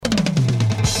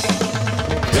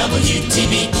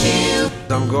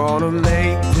WTBQ. I'm gonna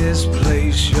make this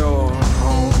place your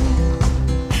home.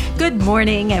 Good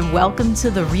morning and welcome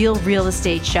to the Real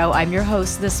Estate Show. I'm your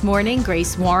host this morning,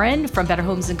 Grace Warren from Better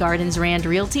Homes and Gardens Rand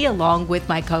Realty, along with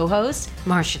my co-host,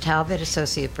 Marsha Talbot,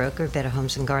 Associate Broker, Better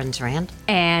Homes and Gardens Rand.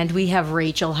 And we have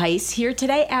Rachael Heiss here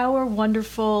today, our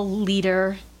wonderful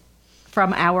leader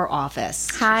from our office.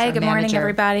 Hi, good morning,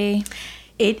 everybody.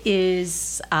 It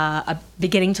is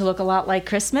beginning to look a lot like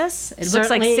Christmas. It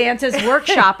looks like Santa's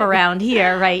workshop around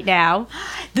here right now.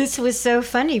 This was so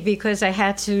funny because I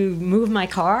had to move my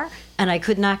car and I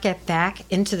could not get back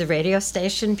into the radio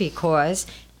station because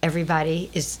everybody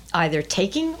is either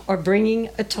taking or bringing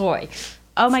a toy.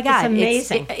 Oh my God! It's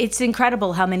amazing. It's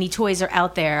incredible how many toys are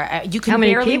out there. You can How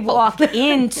many barely people? walk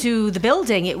into the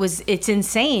building. It's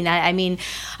insane. I mean,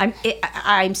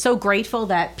 I'm so grateful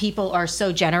that people are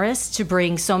so generous to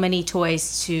bring so many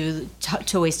toys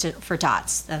for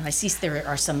Tots. And I see there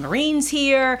are some Marines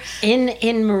here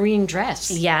In marine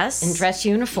dress. Yes. In dress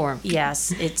uniform.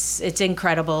 Yes, it's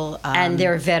incredible. And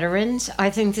they're veterans. I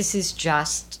think this is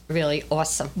just really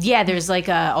awesome. Yeah, there's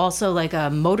also a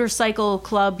motorcycle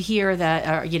club here that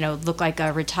look like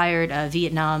retired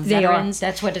Vietnam veterans.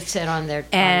 That's what it said on there.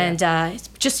 And it's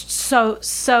just so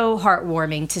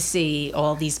heartwarming to see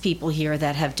all these people here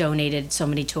that have donated so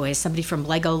many toys. Somebody from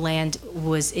Legoland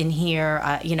was in here.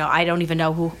 I don't even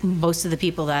know who most of the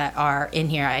people that are in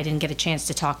here. I didn't get a chance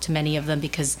to talk to many of them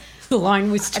because the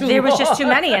line was too there was long. just too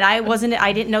many, and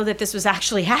I didn't know that this was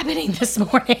actually happening this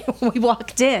morning when we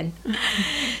walked in.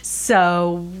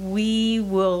 So we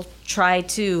will try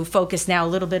to focus now a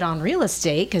little bit on real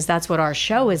estate because that's what our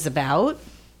show is about.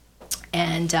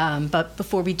 And but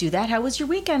before we do that, how was your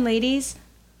weekend, ladies?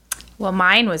 Well,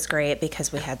 mine was great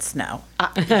because we had snow.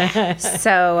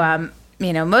 So,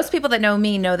 most people that know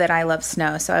me know that I love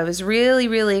snow. So I was really,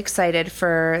 really excited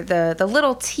for the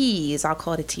little tease. I'll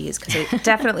call it a tease because it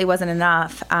definitely wasn't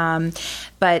enough.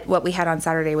 But what we had on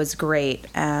Saturday was great.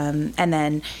 And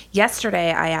then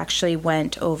yesterday, I actually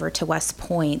went over to West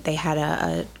Point. They had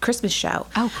a Christmas show.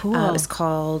 Oh, cool. It was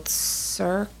called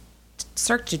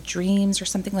Cirque de Dreams or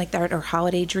something like that, or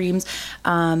Holiday Dreams.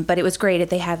 But it was great.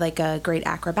 They had a great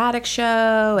acrobatic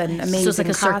show and amazing So it's like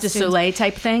a Cirque du costumes. Soleil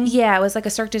type thing? Yeah, it was like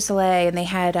a Cirque du Soleil, and they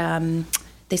had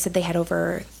they said they had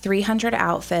over 300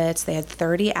 outfits. They had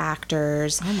 30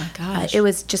 actors. Oh my gosh. It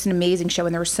was just an amazing show,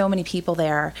 and there were so many people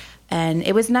there. And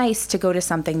it was nice to go to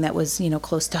something that was,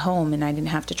 close to home, and I didn't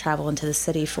have to travel into the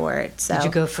city for it. So Did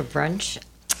you go for brunch?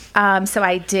 So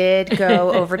I did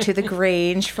go over to the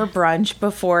Grange for brunch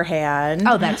beforehand.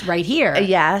 Oh, that's right here.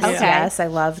 Yes, Okay. yes, I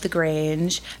love the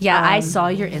Grange. Yeah, I saw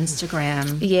your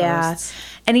Instagram posts.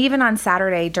 And even on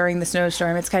Saturday during the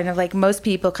snowstorm, it's kind of like most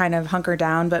people kind of hunker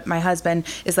down, but my husband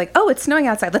is like, "Oh, it's snowing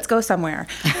outside. Let's go somewhere."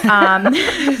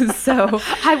 So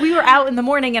We were out in the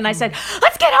morning, and I said,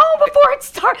 "Let's get home before it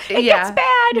starts. It gets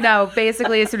bad." No,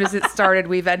 basically, as soon as it started,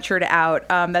 we ventured out.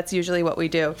 That's usually what we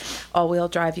do. All-wheel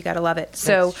drive, you got to love it.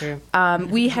 So true.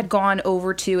 we had gone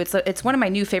over to it's one of my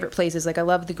new favorite places. I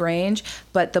love the Grange,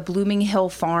 but the Blooming Hill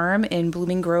Farm in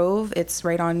Blooming Grove. It's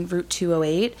right on Route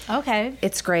 208. Okay.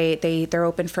 It's great. They're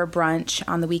open for brunch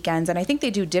on the weekends, and I think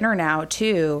they do dinner now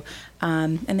too.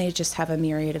 And they just have a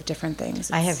myriad of different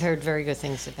things. I have heard very good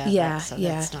things about Yeah, that, so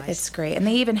yeah, that's nice. it's great. And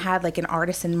they even had an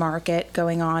artisan market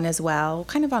going on as well,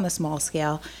 kind of on a small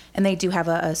scale. And they do have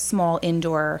a small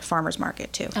indoor farmers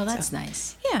market too. Oh, that's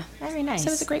nice. Yeah, Very nice. So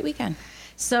it was a great weekend.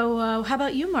 So how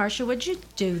about you, Marsha? What'd you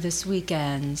do this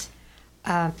weekend?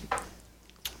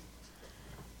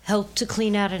 Helped to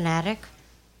clean out an attic.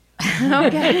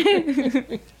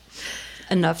 Okay.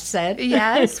 Enough said.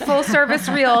 Yes, full service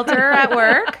realtor at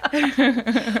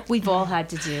work. We've all had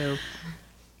to do,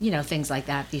 things like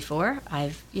that before.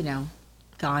 I've,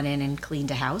 gone in and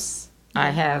cleaned a house.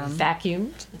 I have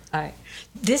vacuumed.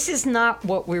 This is not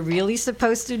what we're really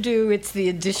supposed to do. It's the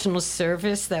additional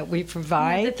service that we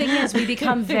provide. The thing is, we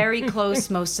become very close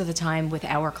most of the time with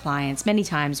our clients, many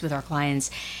times with our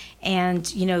clients.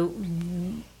 And,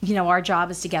 our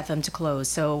job is to get them to close.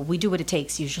 So we do what it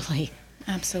takes usually.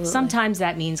 Absolutely. Sometimes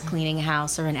that means cleaning a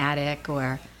house or an attic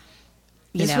or,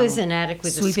 This was an attic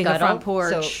with sweeping a a scuttle, front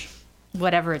porch,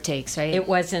 whatever it takes, right? It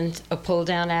wasn't a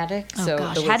pull-down attic. Oh, so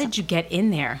gosh. there How was- did you get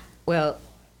in there? Well,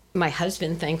 my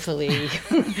husband, thankfully,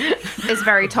 Is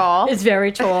very tall. is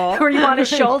very tall. Were you on his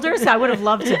shoulders? I would have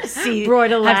loved to see.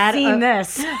 Brought a have ladder. seen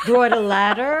this. Brought a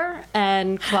ladder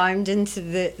and climbed into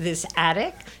this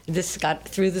attic,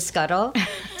 through the scuttle,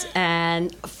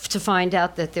 and to find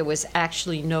out that there was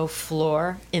actually no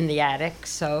floor in the attic.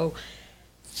 So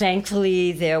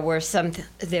Thankfully, there were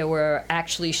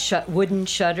actually wooden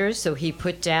shutters, so he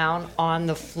put down on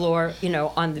the floor,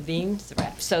 on the beams,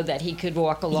 so that he could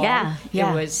walk along. Yeah. It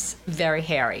was very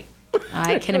hairy.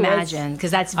 I can imagine,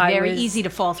 because that's very easy to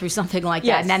fall through something like that,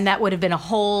 Yes. and then that would have been a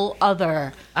whole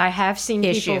other. I have seen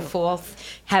issue. people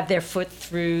have their foot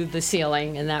through the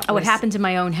ceiling, and that Oh, was... it happened to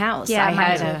my own house. Yeah,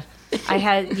 I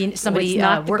had somebody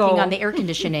not the working goal. on the air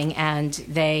conditioning, and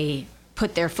they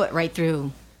put their foot right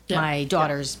through my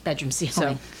daughter's bedroom So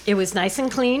ceiling. it was nice and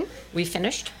clean. We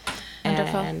finished.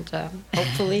 Wonderful. And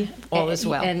hopefully all is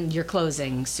well. And you're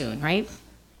closing soon, right?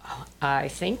 I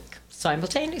think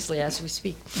simultaneously as we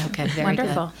speak. Okay, very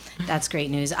Wonderful. good. That's great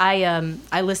news.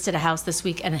 I listed a house this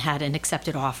week and it had an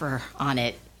accepted offer on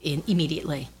it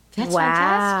immediately. That's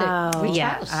Wow. fantastic. Which Yeah,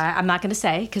 house? I'm not going to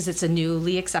say because it's a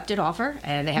newly accepted offer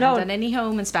and they haven't No. done any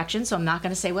home inspection, so I'm not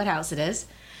going to say what house it is.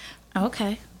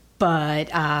 Okay. But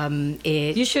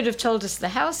You should have told us the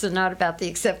house and not about the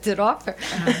accepted offer.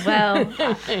 well,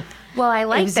 Well, I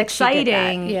like it was that she did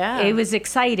that. exciting. Yeah. It was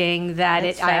exciting that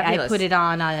That's I fabulous. put it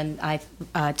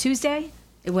on Tuesday.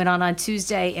 It went on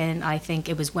Tuesday, and I think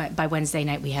it was by Wednesday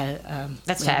night we had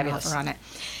That's we had an fabulous. offer on it.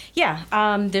 Yeah,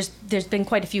 there's been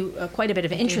quite a bit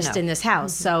of interest in this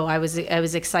house, so I was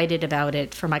excited about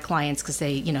it for my clients because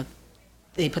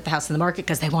they put the house in the market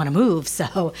because they want to move.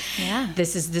 So Yeah.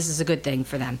 this is a good thing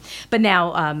for them. But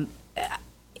now,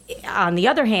 on the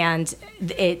other hand,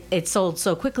 it sold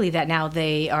so quickly that now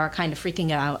they are kind of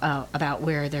freaking out about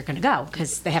where they're going to go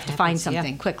because they have to find Happens, yeah.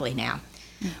 something quickly now,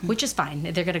 which is fine.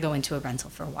 They're going to go into a rental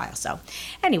for a while. So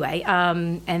anyway,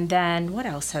 and then what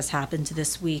else has happened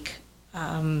this week?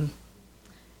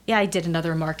 I did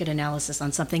another market analysis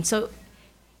on something. So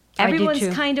I did everyone's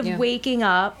too, kind of yeah. waking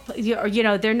up.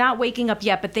 They're not waking up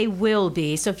yet, but they will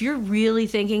be. So if you're really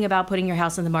thinking about putting your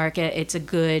house on the market, it's a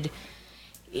good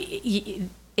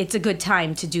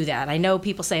time to do that. I know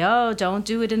people say, "Oh, don't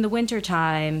do it in the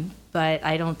wintertime," but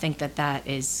I don't think that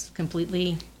is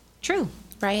completely true.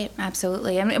 Right,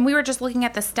 absolutely. And we were just looking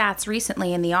at the stats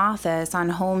recently in the office on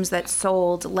homes that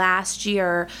sold last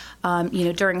year,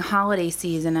 during holiday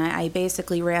season. I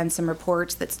basically ran some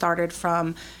reports that started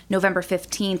from November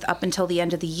 15th up until the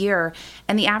end of the year.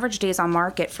 And the average days on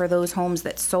market for those homes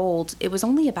that sold, it was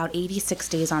only about 86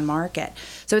 days on market.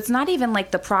 So it's not even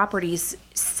like the properties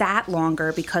sat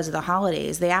longer because of the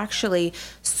holidays. They actually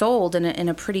sold in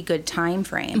a pretty good time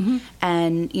frame.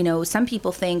 And, some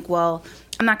people think, well,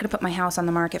 I'm not going to put my house on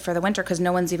the market for the winter because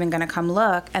no one's even going to come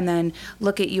look. And then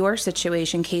look at your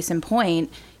situation, case in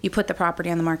point, you put the property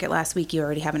on the market last week, you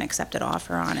already have an accepted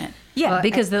offer on it. Yeah,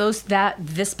 because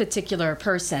this particular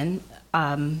person,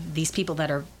 these people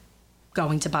that are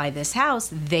going to buy this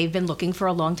house, they've been looking for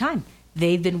a long time.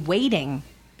 They've been waiting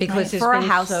Because it's for a been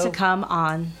house so- to come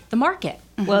on the market.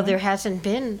 Well, there hasn't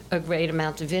been a great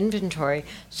amount of inventory,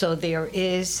 so there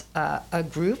is a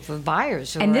group of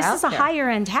buyers who And are this out is a there. higher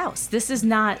end house. This is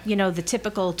not, the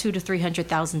typical $200,000 to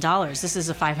 $300,000. This is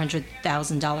a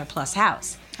 $500,000 plus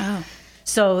house. Oh.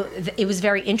 So it was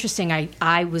very interesting.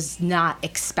 I was not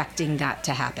expecting that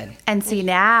to happen. And see,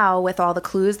 now with all the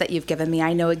clues that you've given me,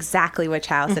 I know exactly which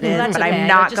house it is, That's but okay. I'm I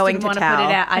not just going didn't to wanna tell.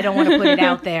 Put it out. I don't want to put it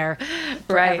out there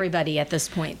for Right. everybody at this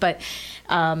point, but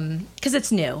because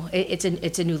it's new, it's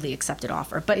a newly accepted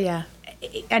offer. But Yeah.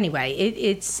 Anyway,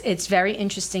 it's very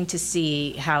interesting to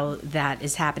see how that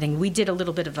is happening. We did a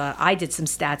little bit of I did some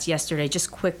stats yesterday,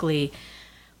 just quickly,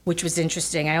 which was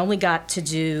interesting. I only got to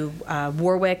do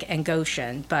Warwick and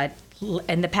Goshen, but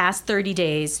in the past 30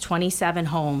 days, 27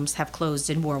 homes have closed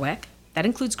in Warwick. That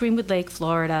includes Greenwood Lake,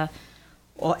 Florida,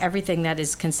 everything that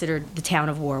is considered the town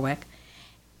of Warwick.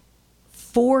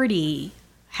 40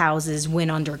 houses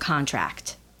went under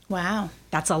contract. Wow.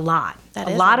 That's a lot. That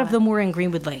A is lot a of lot. them were in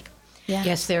Greenwood Lake. Yeah.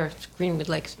 Yes, there's Greenwood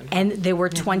Lakes. And there were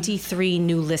 23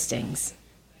 new listings.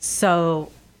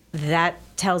 So that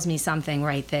tells me something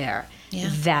right there. Yeah.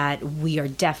 That we are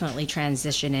definitely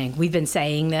transitioning. We've been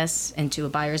saying this into a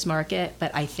buyer's market,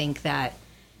 but I think that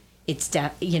it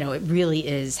really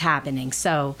is happening.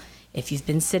 So if you've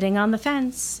been sitting on the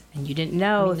fence and you didn't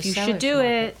know mean if the you should seller's do market.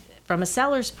 it from a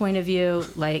seller's point of view,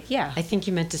 I think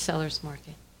you meant the seller's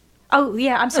market. Oh,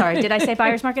 yeah, I'm sorry. Did I say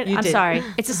buyer's market? You I'm did. sorry.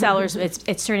 It's a seller's.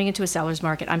 It's turning into a seller's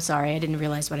market. I'm sorry. I didn't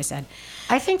realize what I said.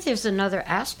 I think there's another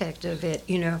aspect of it,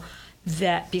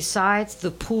 that besides the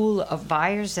pool of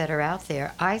buyers that are out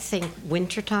there, I think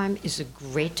wintertime is a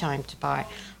great time to buy.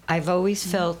 I've always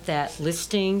felt that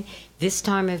listing this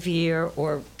time of year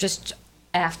or just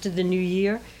after the new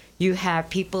year, you have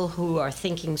people who are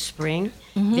thinking spring.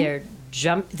 They're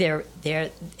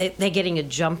getting a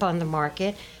jump on the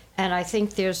market. And I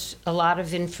think there's a lot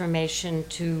of information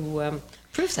to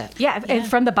proves that. Yeah, and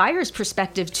from the buyer's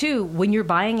perspective too, when you're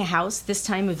buying a house this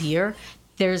time of year,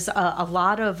 there's a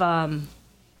lot of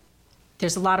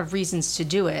reasons to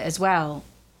do it as well.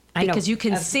 Because you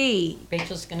can see.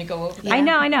 Rachel's going to go over that. I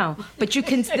know. But you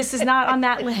can, this is not on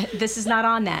that, this is not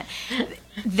on that.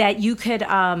 That you could,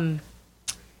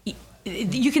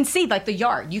 you can see like the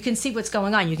yard. You can see what's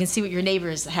going on. You can see what your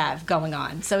neighbors have going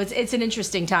on. So it's an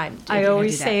interesting time. I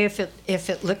always say if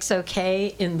it looks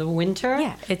okay in the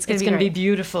winter, it's going to be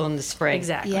beautiful in the spring.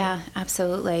 Exactly. Yeah,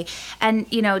 absolutely. And,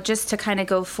 just to kind of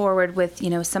go forward with,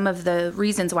 some of the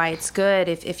reasons why it's good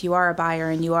if you are a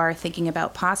buyer and you are thinking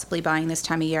about possibly buying this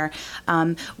time of year,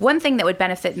 one thing that would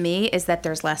benefit me is that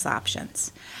there's less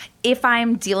options. If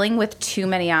I'm dealing with too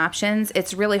many options,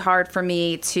 it's really hard for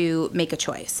me to make a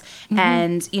choice. Mm-hmm.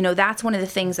 And, that's one of the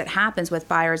things that happens with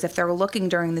buyers if they're looking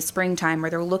during the springtime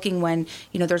or they're looking when,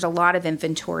 there's a lot of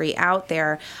inventory out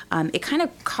there. It kind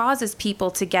of causes people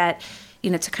to get,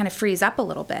 to kind of freeze up a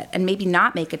little bit and maybe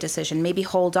not make a decision, maybe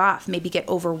hold off, maybe get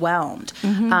overwhelmed.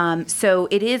 Mm-hmm. So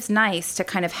it is nice to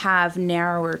kind of have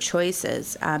narrower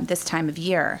choices this time of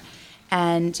year.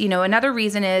 And, another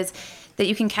reason is that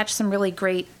you can catch some really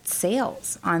great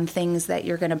sales on things that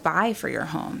you're going to buy for your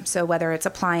home. So whether it's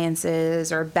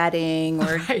appliances or bedding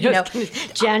or,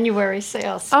 January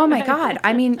sales. Oh my God.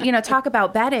 I mean, talk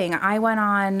about bedding. I went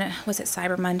on, was it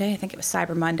Cyber Monday? I think it was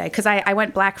Cyber Monday because I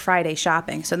went Black Friday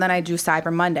shopping. So then I do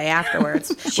Cyber Monday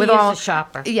afterwards. She is a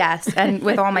shopper. Yes. And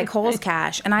with all my Kohl's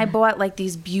cash. And I bought like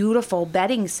these beautiful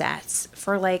bedding sets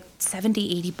for like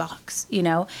 $70,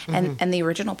 $80, and the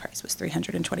original price was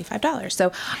 $325.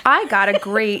 So I got a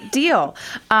great deal.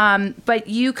 But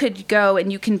you could go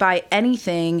and you can buy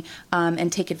anything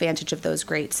and take advantage of those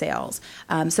great sales.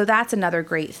 So that's another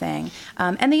great thing.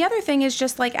 And the other thing is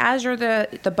just like as you're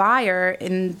the buyer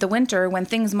in the winter when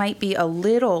things might be a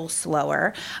little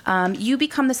slower, you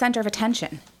become the center of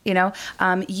attention.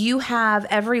 You have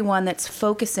everyone that's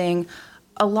focusing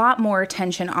a lot more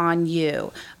attention on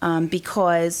you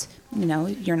because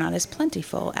you're not as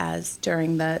plentiful as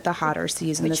during the hotter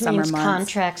season, the summer months. Which means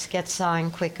contracts get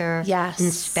signed quicker. Yes.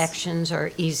 Inspections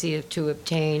are easier to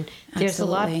obtain. There's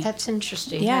Absolutely. a lot that's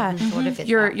interesting. Yeah. I hadn't thought of it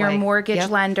Your that way. mortgage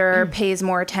lender pays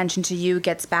more attention to you,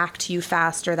 gets back to you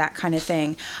faster, that kind of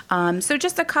thing. So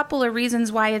just a couple of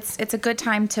reasons why it's a good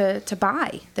time to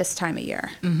buy this time of year.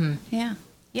 Mm-hmm. Yeah.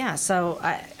 Yeah. So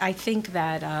I think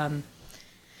that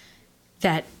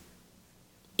that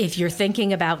if you're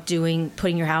thinking about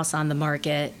putting your house on the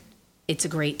market, it's a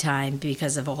great time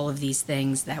because of all of these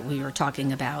things that we were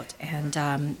talking about.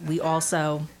 And we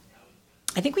also,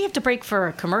 I think we have to break for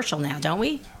a commercial now, don't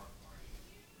we?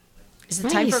 Is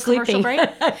it time for a commercial break?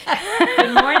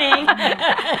 Good morning.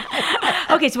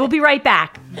 Okay, so we'll be right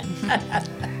back.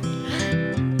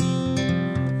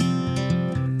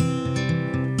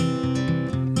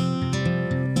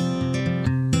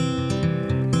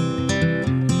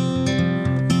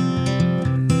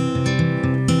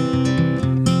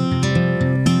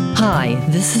 Hi,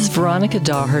 this is Veronica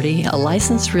Daugherty, a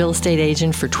licensed real estate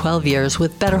agent for 12 years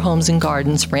with Better Homes and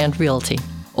Gardens Rand Realty.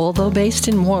 Although based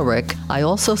in Warwick, I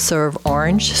also serve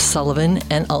Orange, Sullivan,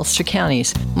 and Ulster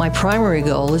counties. My primary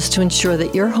goal is to ensure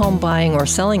that your home buying or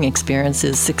selling experience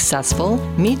is successful,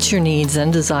 meets your needs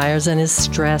and desires, and is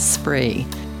stress-free.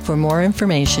 For more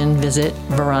information, visit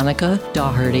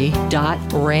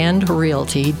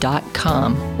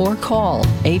veronica.daugherty.randrealty.com or call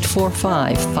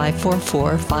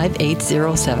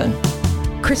 845-544-5807.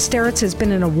 Chris Steritz has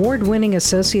been an award-winning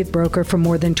associate broker for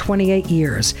more than 28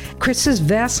 years. Chris's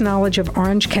vast knowledge of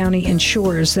Orange County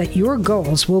ensures that your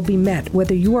goals will be met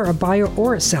whether you are a buyer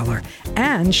or a seller,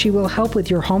 and she will help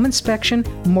with your home inspection,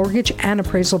 mortgage, and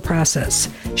appraisal process.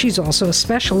 She's also a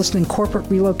specialist in corporate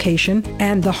relocation,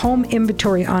 and the home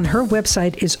inventory on her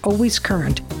website is always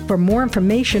current. For more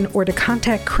information or to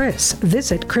contact Chris,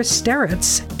 visit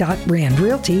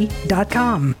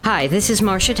chrissteritz.randrealty.com. Hi, this is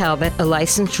Marsha Talbot, a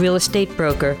licensed real estate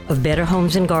broker of Better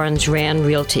Homes and Gardens Rand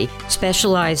Realty,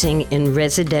 specializing in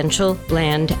residential,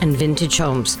 land, and vintage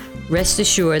homes. Rest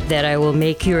assured that I will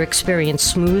make your experience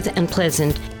smooth and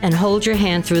pleasant and hold your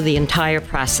hand through the entire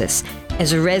process.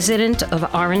 As a resident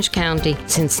of Orange County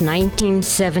since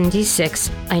 1976,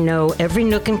 I know every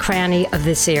nook and cranny of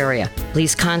this area.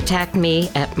 Please contact me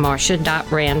at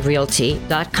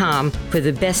marsha.randrealty.com for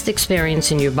the best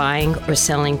experience in your buying or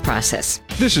selling process.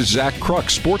 This is Zach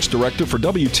Kruk, Sports Director for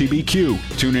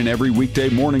WTBQ. Tune in every weekday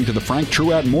morning to the Frank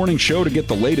Truatt Morning Show to get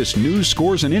the latest news,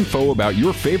 scores, and info about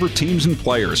your favorite teams and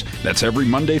players. That's every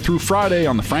Monday through Friday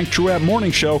on the Frank Truatt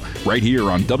Morning Show, right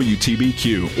here on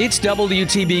WTBQ. It's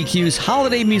WTBQ's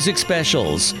holiday music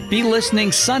specials. Be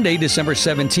listening Sunday, December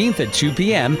 17th at 2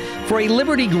 p.m. for a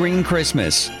Liberty Green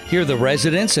Christmas. Hear the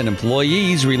residents and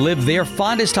employees relive their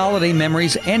fondest holiday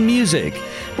memories and music.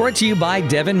 Brought to you by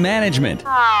Devon Management.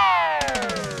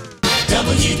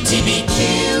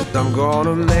 WTBQ. I'm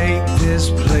gonna make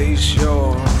this place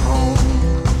your home.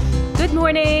 Good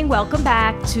morning. Welcome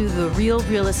back to the Real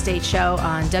Estate Show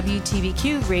on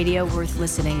WTBQ Radio, worth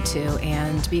listening to.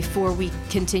 And before we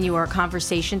continue our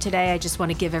conversation today, I just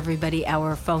want to give everybody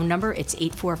our phone number. It's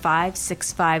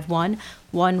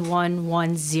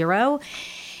 845-651-1110.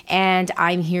 And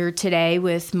I'm here today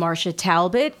with Marsha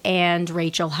Talbot and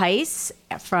Rachael Heiss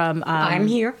from... I'm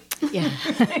here. Yeah.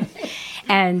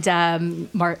 And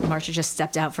Marsha just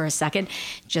stepped out for a second,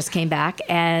 just came back.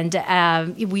 And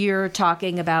we're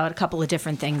talking about a couple of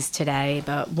different things today.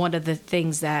 But one of the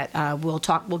things that we'll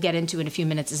get into in a few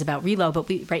minutes is about Relo. But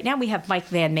right now we have Mike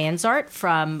Van Manzart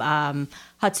from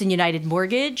Hudson United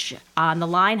Mortgage on the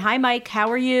line. Hi, Mike.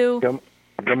 How are you?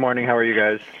 Good morning. How are you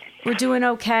guys? We're doing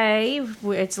okay.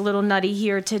 It's a little nutty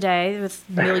here today with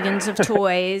millions of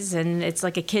toys, and it's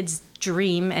like a kid's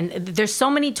dream. And there's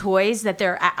so many toys that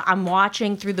I'm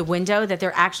watching through the window that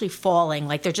they're actually falling.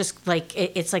 Like they're just like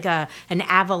it's like an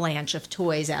avalanche of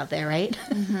toys out there, right?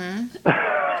 Mm-hmm.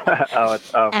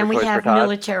 And we have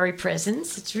military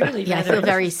presents. It's really I feel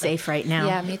very safe right now.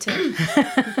 Yeah, me too.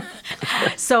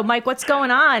 So, Mike, what's going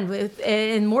on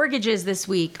in mortgages this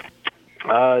week?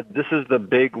 This is the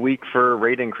big week for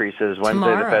rate increases. Wednesday,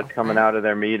 Tomorrow, the Fed's coming out of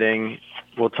their meeting.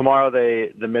 Well, tomorrow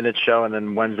the minutes show, and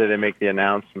then Wednesday they make the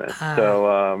announcement.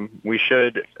 So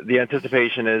the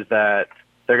anticipation is that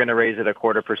they're going to raise it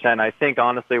 0.25%. I think,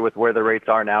 honestly, with where the rates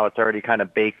are now, it's already kind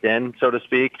of baked in, so to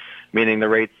speak, meaning the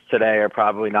rates today are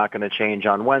probably not going to change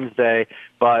on Wednesday.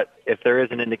 But if there is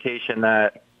an indication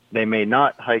that they may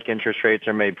not hike interest rates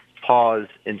or may pause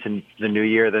into the new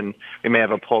year, then we may have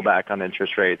a pullback on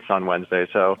interest rates on Wednesday.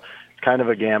 So it's kind of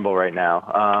a gamble right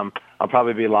now. I'll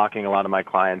probably be locking a lot of my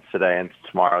clients today and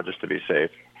tomorrow just to be safe.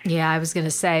 Yeah, I was going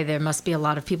to say there must be a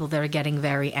lot of people that are getting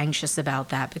very anxious about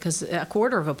that because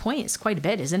 0.25 point is quite a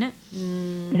bit, isn't it?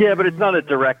 Yeah, but it's not a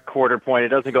direct quarter point. It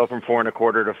doesn't go from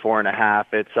 4.25 to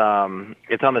 4.5.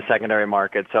 It's on the secondary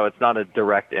market, so it's not a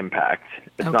direct impact.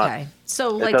 It's okay.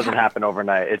 So it doesn't happen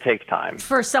overnight. It takes time.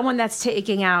 For someone that's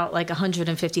taking out like a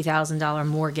 $150,000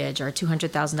 mortgage or a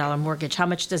 $200,000 mortgage, how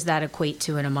much does that equate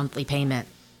to in a monthly payment?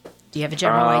 Do you have a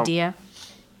general idea?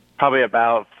 Probably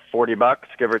about $40,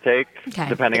 give or take, okay,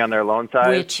 depending on their loan size.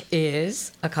 Which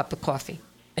is a cup of coffee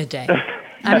a day.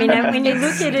 I mean, when you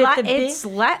look at it, it's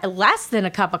less than a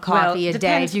cup of coffee a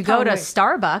day. If you go to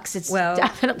Starbucks, it's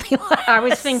definitely less. I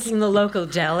was thinking the local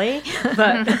deli,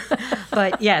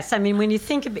 but yes, I mean, when you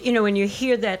think of, when you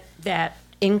hear that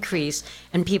increase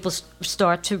and people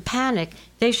start to panic,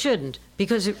 they shouldn't,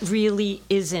 because it really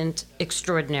isn't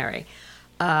extraordinary.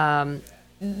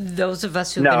 Those of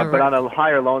us who've been but on a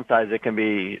higher loan size, it can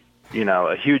be,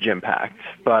 a huge impact.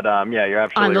 But yeah, you're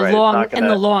absolutely right. In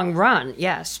the long run,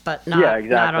 yes, but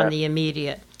not on the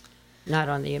immediate. Not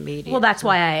on the immediate. Well, that's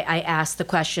why I asked the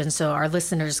question, so our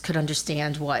listeners could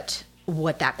understand what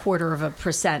that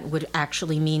 0.25% would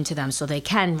actually mean to them, so they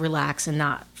can relax and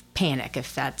not panic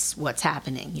if that's what's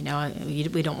happening. We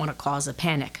don't want to cause a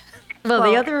panic. Well,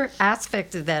 the other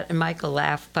aspect of that, and Michael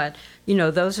laughed, but,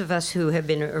 those of us who have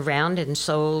been around and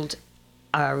sold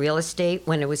real estate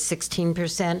when it was 16%,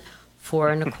 4.25%,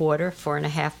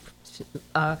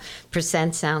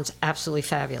 4.5% sounds absolutely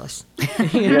fabulous.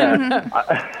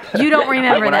 Yeah. You don't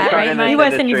remember that, right, Mike? He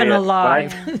wasn't even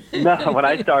alive. When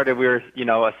I started, we were, a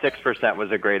 6%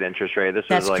 was a great interest rate. This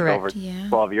was over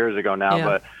 12 years ago now,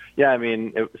 but... Yeah, I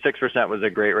mean, 6% was a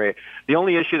great rate. The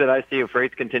only issue that I see if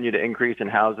rates continue to increase and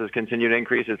houses continue to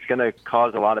increase, it's going to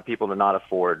cause a lot of people to not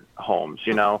afford homes.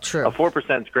 True. A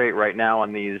 4% is great right now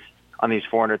on these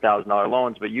 $400,000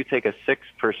 loans, but you take a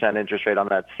 6% interest rate on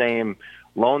that same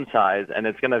loan size, and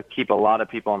it's going to keep a lot of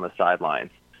people on the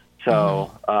sidelines.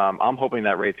 So I'm hoping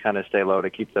that rates kind of stay low to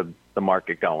keep the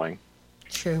market going.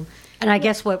 True. And I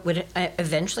guess what would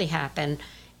eventually happen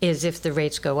is if the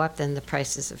rates go up, then the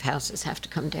prices of houses have to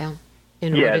come down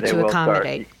in order to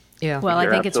accommodate. Yeah. Well, I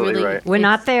think it's really right. We're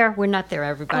not there,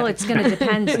 everybody. Well, it's going to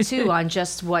depend too on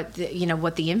just what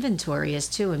the inventory is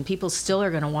too, and people still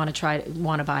are going to want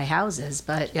to buy houses,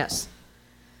 but yes,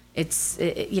 it's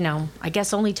I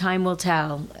guess only time will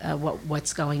tell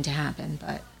what's going to happen,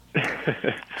 but.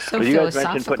 So you guys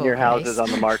mentioned putting your houses on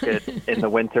the market in the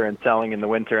winter and selling in the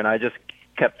winter, and I just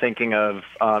kept thinking of,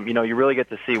 you really get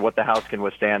to see what the house can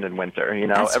withstand in winter.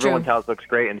 Everyone's house looks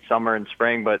great in summer and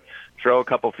spring, but throw a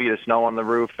couple feet of snow on the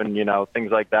roof and,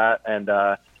 things like that, and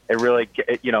it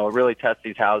really tests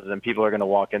these houses, and people are going to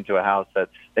walk into a house that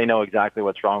they know exactly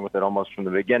what's wrong with it almost from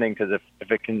the beginning, because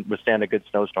if it can withstand a good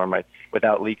snowstorm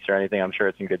without leaks or anything, I'm sure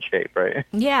it's in good shape, right?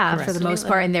 Yeah, for the most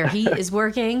part, and their heat is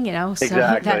working, So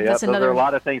exactly. that's another. There are a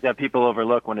lot of things that people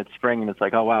overlook when it's spring, and it's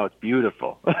like, oh wow, it's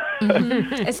beautiful.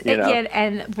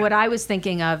 And what I was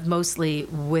thinking of mostly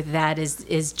with that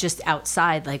is just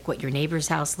outside, like what your neighbor's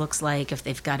house looks like, if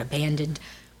they've got abandoned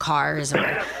cars,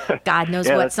 or God knows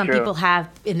what some people have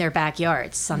in their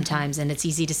backyards sometimes, and it's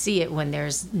easy to see it when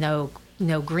there's no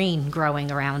green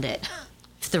growing around it.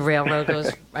 If the railroad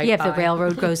goes right if by. the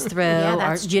railroad goes through,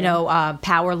 or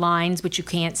power lines which you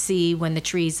can't see when the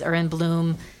trees are in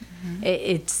bloom.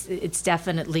 It's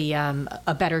definitely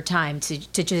a better time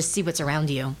to just see what's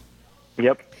around you.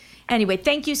 Yep. Anyway,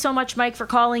 thank you so much, Mike, for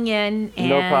calling in.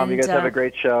 No problem. You guys have a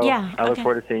great show. Yeah. I look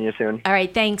forward to seeing you soon. All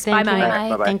right. Thanks. Thank Bye, you. Mike.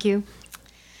 Bye-bye. Thank you.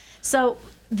 So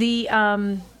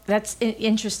that's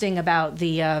interesting about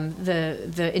the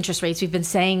interest rates. We've been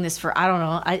saying this for, I don't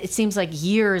know, it seems like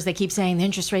years. They keep saying the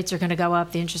interest rates are going to go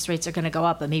up, the interest rates are going to go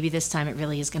up, but maybe this time it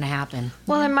really is going to happen.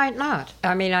 Well, it might not.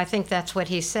 I mean, I think that's what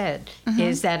he said,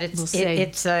 is that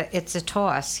it's a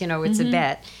toss, it's a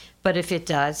bet. But if it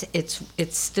does, it's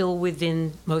still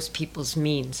within most people's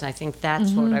means. I think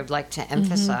that's what I'd like to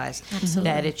emphasize,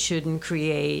 that it shouldn't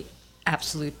create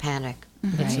absolute panic.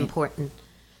 It's important.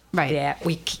 Right. Yeah,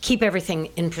 we keep everything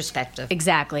in perspective.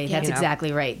 Exactly. That's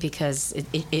exactly right, because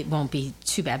it won't be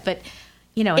too bad. But,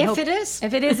 if it is.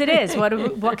 If it is, it is.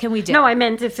 What can we do? No, I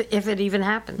meant if it even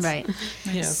happens. Right.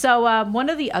 So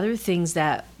one of the other things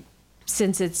that,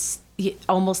 since it's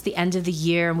almost the end of the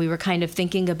year and we were kind of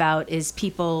thinking about, is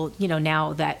people,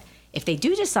 now that if they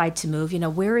do decide to move,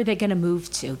 where are they going to move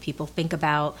to? People think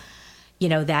about,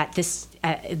 that this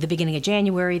at the beginning of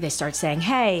January, they start saying,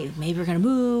 hey, maybe we're going to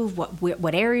move.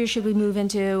 What area should we move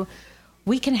into?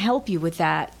 We can help you with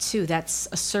that too. That's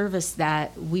a service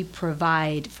that we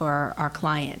provide for our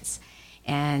clients,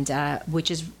 and which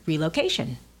is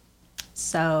relocation.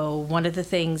 So one of the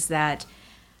things that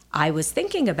I was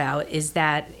thinking about is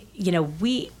that,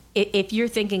 if you're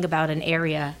thinking about an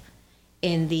area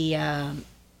in the,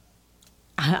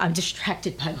 I'm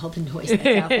distracted by all the noise that's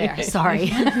out there. Sorry.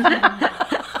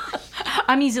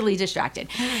 I'm easily distracted.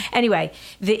 Anyway,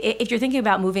 if you're thinking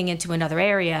about moving into another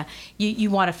area,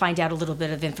 you want to find out a little bit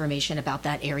of information about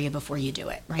that area before you do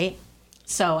it, right?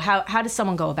 So how does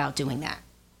someone go about doing that?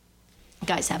 You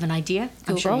guys have an idea?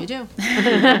 Google. I'm sure you do.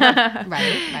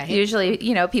 Right. Usually,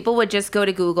 people would just go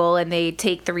to Google and they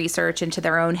take the research into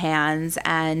their own hands.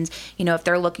 And, if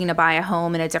they're looking to buy a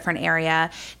home in a different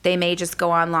area, they may just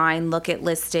go online, look at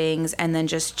listings, and then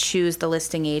just choose the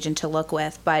listing agent to look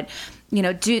with. But,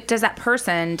 does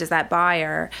that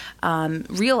buyer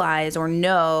realize or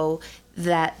know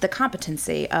that the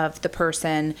competency of the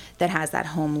person that has that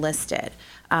home listed?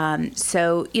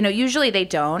 So, usually they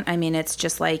don't. I mean, it's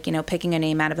just like, picking a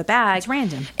name out of a bag. It's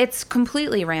random. It's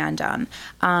completely random.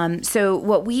 So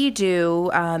what we do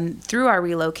through our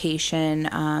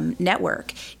relocation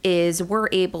network is we're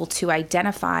able to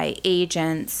identify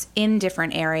agents in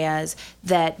different areas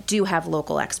that do have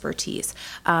local expertise.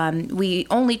 We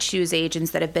only choose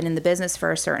agents that have been in the business for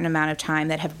a certain amount of time,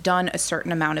 that have done a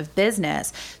certain amount of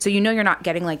business. So you're not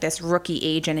getting like this rookie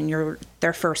agent and you're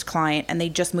their first client and they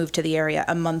just moved to the area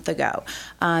a month ago.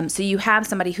 So you have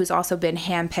somebody who's also been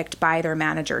handpicked by their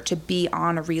manager to be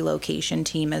on a relocation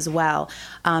team as well.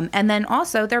 And then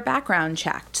also they're background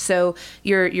checked. So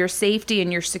your safety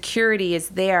and your security is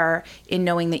there in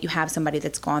knowing that you have somebody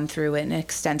that's gone through an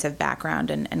extensive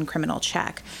background and criminal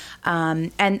check.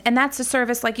 And that's a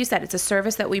service, like you said, it's a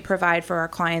service that we provide for our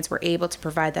clients. We're able to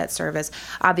provide that service.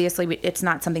 Obviously, it's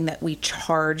not something that we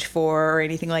charge for or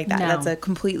anything like that. No. That's a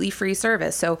completely free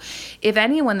service. So if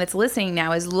anyone that's listening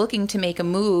now is looking to make a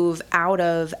move out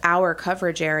of our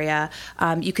coverage area,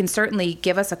 you can certainly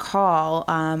give us a call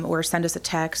or send us a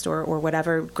text or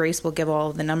whatever. Grace will give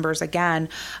all of the numbers again,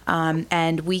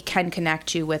 and we can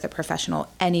connect you with a professional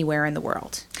anywhere in the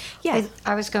world. Yeah,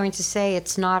 I was going to say,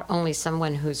 it's not only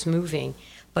someone who's moving,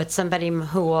 but somebody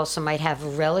who also might have a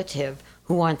relative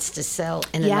who wants to sell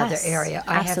in another area.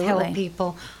 I have helped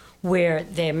people where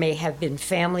there may have been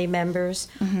family members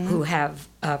who have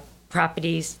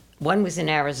properties. One was in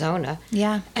Arizona.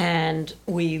 Yeah. And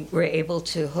we were able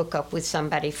to hook up with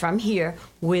somebody from here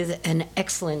with an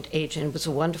excellent agent. It was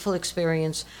a wonderful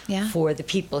experience for the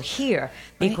people here,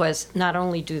 because not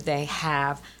only do they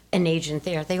have an agent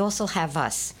there, they also have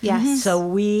us. Yes. So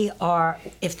we are,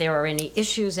 if there are any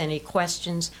issues, any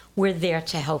questions, we're there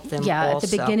to help them also. At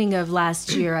the beginning of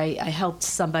last year, I helped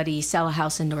somebody sell a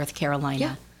house in North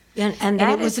Carolina. And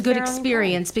it was a good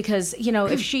experience because,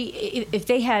 if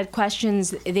they had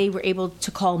questions, they were able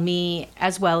to call me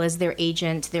as well as their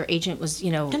agent. Their agent was,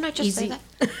 Didn't I just easy. say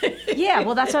that? Yeah,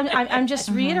 well, that's what I'm just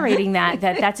reiterating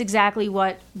that's exactly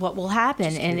what will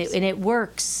happen, and it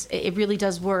works. It really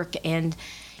does work, and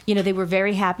they were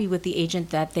very happy with the agent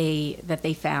that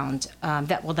they found.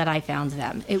 That I found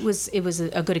them. It was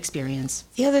a good experience.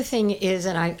 The other thing is,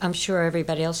 and I'm sure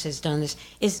everybody else has done this,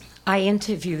 is I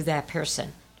interview that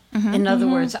person. Mm-hmm. In other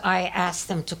words, I ask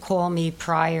them to call me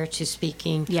prior to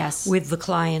speaking with the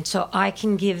client, so I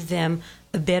can give them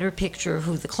a better picture of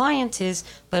who the client is,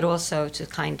 but also to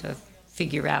kind of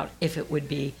figure out if it would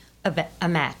be a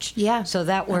match. Yeah. So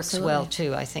that works well,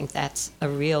 too. I think that's a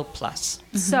real plus.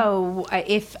 Mm-hmm. So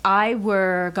if I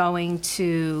were going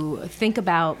to think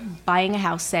about buying a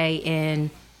house, say, in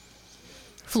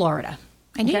Florida.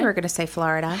 I knew you were going to say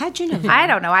Florida. How'd you know that? I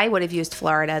don't know. I would have used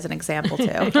Florida as an example, too.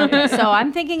 So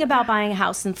I'm thinking about buying a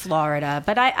house in Florida,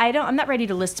 but I'm not ready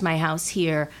to list my house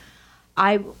here.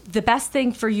 The best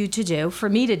thing for me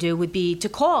to do, would be to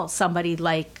call somebody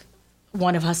like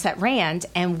one of us at Rand,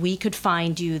 and we could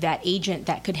find you that agent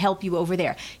that could help you over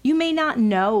there. You may not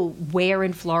know where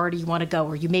in Florida you want to go,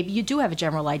 or maybe you do have a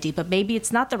general ID, but maybe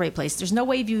it's not the right place. There's no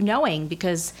way of you knowing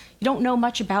because you don't know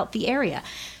much about the area.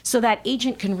 So that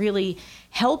agent can really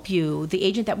help you. The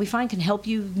agent that we find can help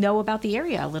you know about the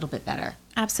area a little bit better.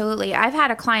 Absolutely. I've had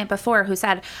a client before who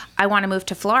said, I want to move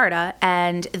to Florida,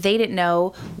 and they didn't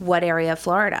know what area of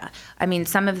Florida. I mean,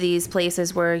 some of these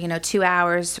places were, 2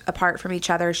 hours apart from each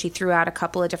other. She threw out a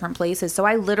couple of different places. So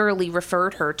I literally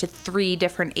referred her to 3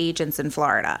 different agents in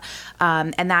Florida.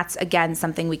 And that's, again,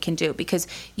 something we can do because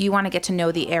you want to get to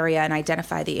know the area and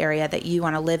identify the area that you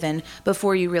want to live in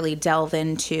before you really delve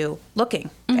into looking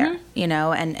there,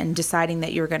 and deciding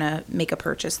that you're going to make a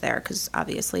purchase there because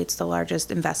obviously it's the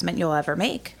largest investment you'll ever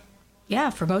make.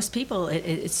 Yeah, for most people,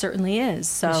 it certainly is.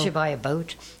 So you should buy a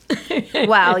boat.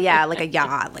 Well, yeah, like a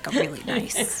yacht, like a really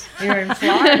nice. You're in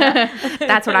Florida.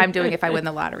 That's what I'm doing if I win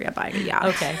the lottery. I'm buying a yacht.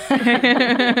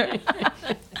 Okay.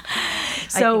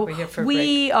 So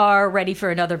we are ready for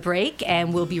another break,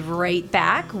 and we'll be right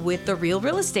back with the Real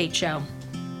Real Estate Show.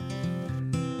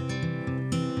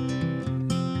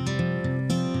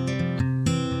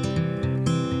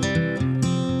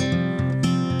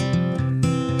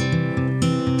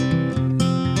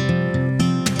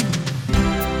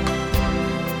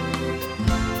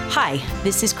 Hi,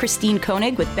 this is Christine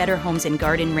Koenig with Better Homes and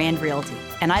Garden Rand Realty,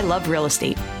 and I love real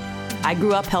estate. I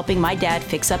grew up helping my dad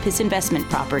fix up his investment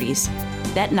properties.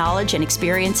 That knowledge and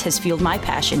experience has fueled my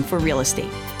passion for real estate.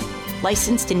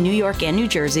 Licensed in New York and New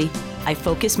Jersey, I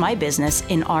focus my business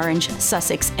in Orange,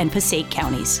 Sussex, and Passaic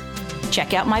counties.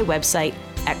 Check out my website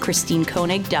at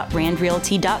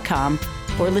christinekoenig.randrealty.com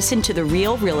or listen to The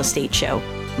Real Real Estate Show,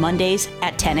 Mondays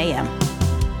at 10 a.m.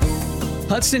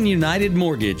 Hudson United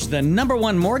Mortgage, the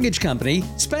 #1 mortgage company,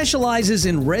 specializes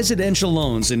in residential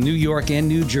loans in New York and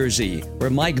New Jersey, where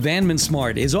Mike Vanman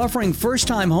Smart is offering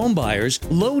first-time home buyers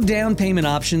low down payment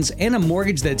options and a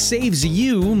mortgage that saves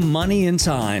you money and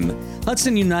time.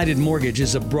 Hudson United Mortgage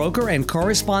is a broker and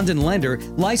correspondent lender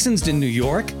licensed in New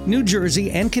York, New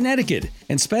Jersey, and Connecticut,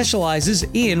 and specializes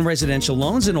in residential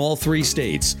loans in all 3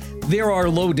 states. There are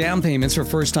low down payments for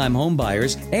first-time home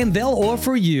buyers, and they'll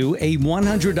offer you a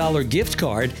 $100 gift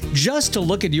card just to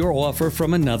look at your offer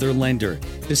from another lender.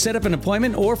 To set up an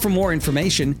appointment or for more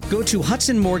information, go to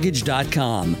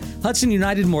hudsonmortgage.com. Hudson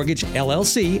United Mortgage,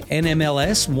 LLC,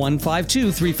 NMLS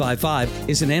 152355,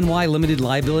 is an NY limited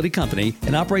liability company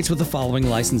and operates with the following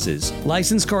licenses.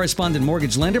 Licensed correspondent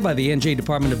mortgage lender by the NJ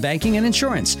Department of Banking and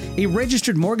Insurance, a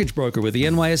registered mortgage broker with the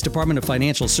NYS Department of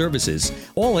Financial Services.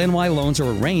 All NY loans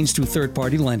are arranged through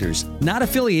third-party lenders, not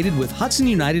affiliated with Hudson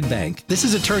United Bank. This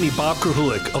is attorney Bob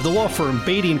Krahulik of the law firm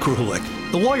Beatty & Krahulik,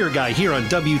 the lawyer guy here on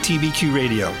WTBQ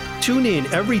Radio. Tune in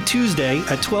every Tuesday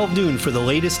at 12 noon for the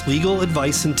latest legal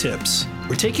advice and tips.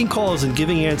 We're taking calls and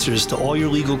giving answers to all your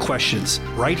legal questions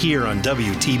right here on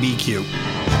WTBQ.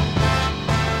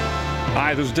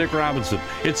 Hi, this is Dick Robinson.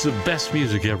 It's the best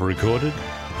music ever recorded,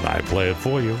 and I play it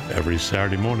for you every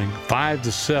Saturday morning, 5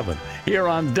 to 7, here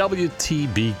on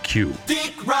WTBQ.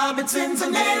 Dick Robinson's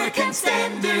American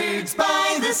Standards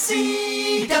by the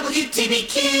Sea.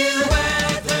 WTBQ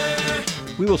weather.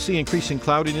 We will see increasing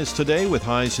cloudiness today with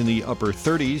highs in the upper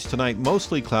 30s. Tonight,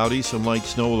 mostly cloudy. Some light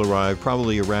snow will arrive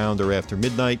probably around or after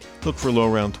midnight. Look for low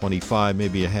around 25,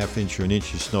 maybe a half inch or an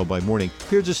inch of snow by morning.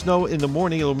 Periods of snow in the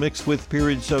morning. It'll mix with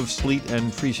periods of sleet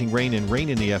and freezing rain and rain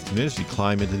in the afternoon as we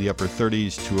climb into the upper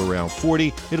 30s to around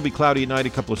 40. It'll be cloudy at night, a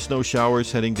couple of snow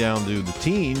showers heading down to the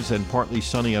teens, and partly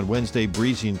sunny on Wednesday,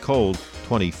 breezy and cold,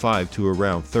 25 to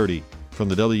around 30. From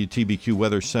the WTBQ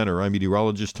Weather Center, I'm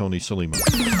meteorologist Tony Salima.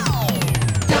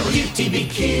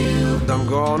 WTBQ. I'm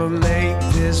gonna make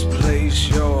this place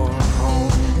your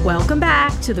home. Welcome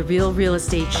back to the Real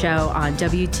Estate Show on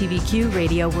WTBQ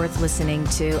Radio, worth listening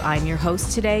to. I'm your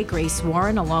host today, Grace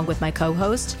Warren, along with my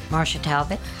co-host, Marsha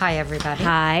Talbot. Hi, everybody.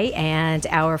 Hi, and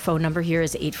our phone number here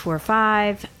is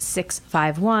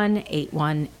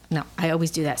 845-651-81. No, I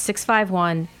always do that.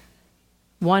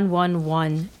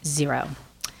 651-1110.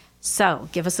 So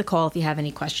give us a call if you have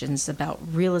any questions about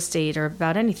real estate or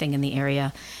about anything in the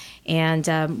area. And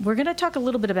we're going to talk a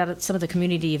little bit about some of the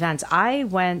community events. I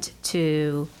went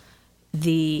to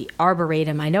the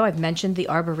Arboretum. I know I've mentioned the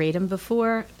Arboretum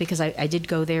before because I did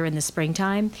go there in the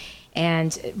springtime.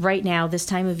 And right now, this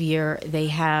time of year, they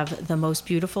have the most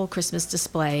beautiful Christmas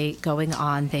display going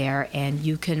on there. And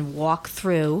you can walk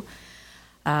through.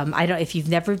 I don't. If you've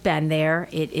never been there,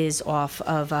 it is off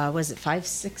of, was it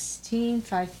 516?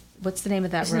 What's the name of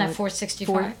that Isn't road? that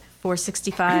 465?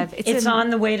 465. It's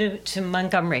on the way to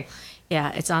Montgomery.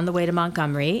 Yeah, it's on the way to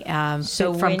Montgomery.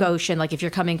 So from Goshen, like if you're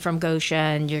coming from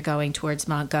Goshen, you're going towards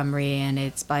Montgomery, and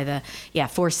it's by the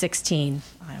 416.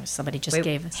 Somebody just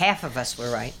gave us. Half of us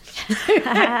were right.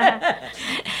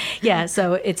 Yeah,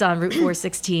 so it's on Route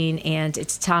 416, and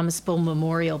it's Thomas Bull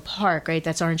Memorial Park, right?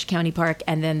 That's Orange County Park,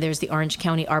 and then there's the Orange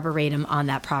County Arboretum on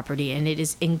that property, and it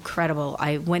is incredible.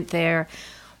 I went there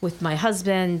with my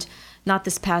husband, not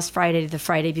this past Friday, the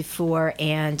Friday before,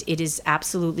 and it is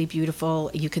absolutely beautiful.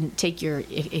 You can take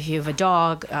if you have a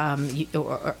dog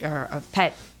or a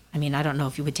pet, I mean, I don't know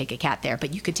if you would take a cat there,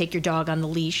 but you could take your dog on the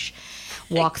leash,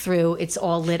 walk through. It's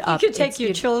all lit up. You could take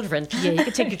your children. Yeah, you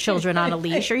could take your children on a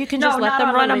leash, or you can just let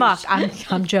them run amok.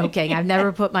 I'm joking. I've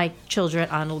never put my children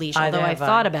on a leash, although I've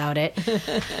thought about it.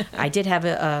 I did have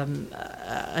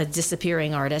a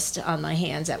disappearing artist on my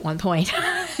hands at one point.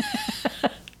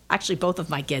 Actually, both of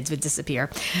my kids would disappear.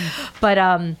 But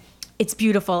it's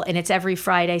beautiful, and it's every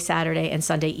Friday, Saturday, and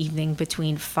Sunday evening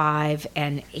between 5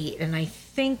 and 8. And I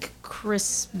think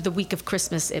the week of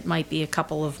Christmas, it might be a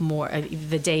couple of more,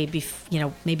 the day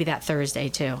before, maybe that Thursday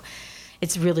too.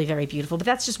 It's really very beautiful. But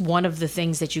that's just one of the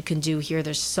things that you can do here.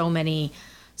 There's so many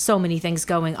things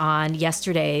going on.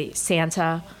 Yesterday,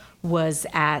 Santa was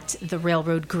at the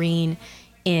Railroad Green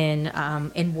in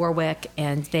Warwick,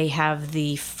 and they have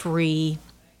the free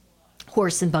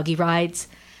horse and buggy rides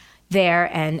there,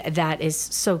 and that is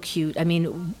so cute. I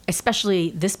mean, especially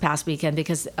this past weekend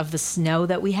because of the snow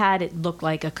that we had, it looked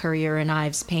like a Currier and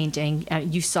Ives painting.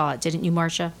 You saw it, didn't you,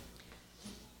 Marsha?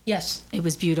 Yes. It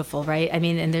was beautiful, right? I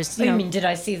mean, and there's You mean, did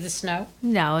I see the snow?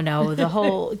 No, the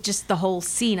whole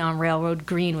scene on Railroad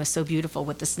Green was so beautiful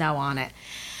with the snow on it.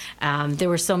 There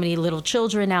were so many little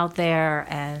children out there,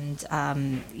 and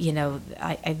I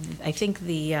think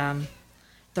the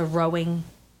rowing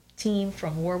team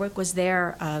from Warwick was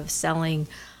there selling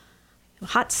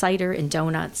hot cider and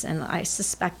donuts, and I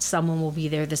suspect someone will be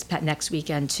there next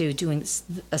weekend too, doing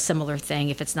a similar thing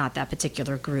if it's not that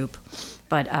particular group.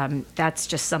 But that's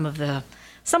just some of the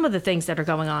things that are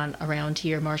going on around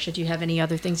here. Marsha, do you have any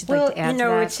other things you'd like to add to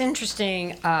that? It's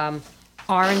interesting.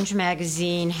 Orange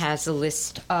Magazine has a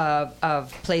list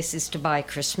of places to buy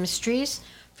Christmas trees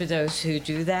for those who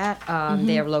do that.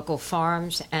 They have local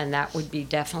farms, and that would be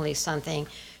definitely something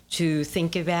to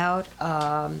think about.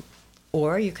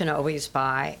 Or you can always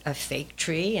buy a fake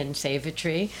tree and save a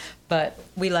tree. But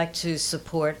we like to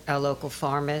support our local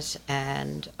farmers,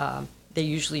 and they're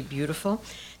usually beautiful.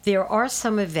 There are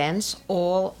some events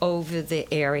all over the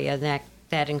area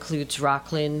that includes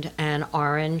Rockland and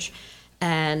Orange.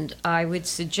 And I would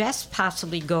suggest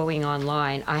possibly going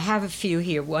online. I have a few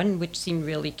here. One which seemed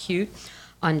really cute.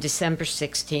 On December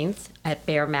 16th at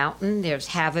Bear Mountain, there's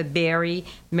Have a Berry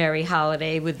Merry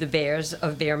Holiday with the Bears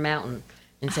of Bear Mountain.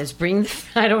 And it says,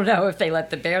 I don't know if they let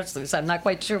the bears loose. I'm not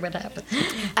quite sure what happened.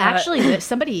 Actually,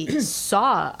 somebody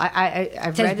saw, I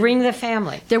it says, bring the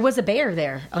family. There was a bear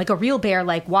there, like a real bear,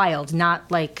 like wild,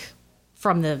 not like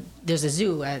there's a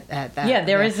zoo at that. Yeah,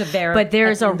 there is a bear. But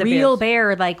there's a real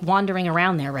bear like wandering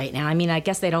around there right now. I mean, I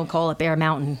guess they don't call it Bear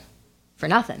Mountain for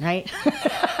nothing, right?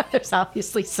 There's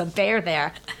obviously some bear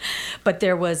there. But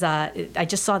there was, I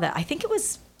just saw that. I think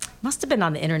must have been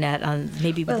on the internet, on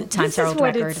maybe the Times Herald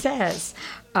Record. This is what it says,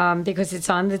 because it's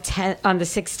on the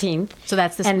 16th. So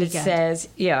that's this weekend. And it says,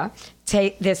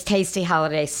 there's tasty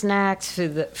holiday snacks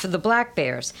for the black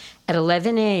bears. At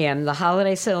 11 a.m., the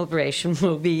holiday celebration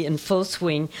will be in full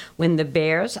swing when the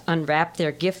bears unwrap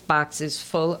their gift boxes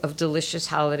full of delicious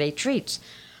holiday treats.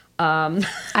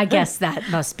 I guess that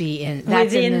must be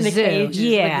within in the zoo. Cages,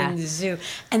 yeah, within the zoo.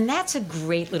 And that's a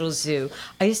great little zoo.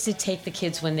 I used to take the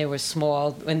kids when they were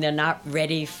small, when they're not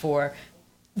ready for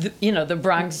the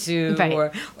Bronx Zoo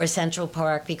Right. or Central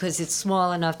Park, because it's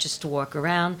small enough just to walk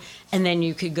around, and then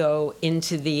you could go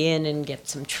into the inn and get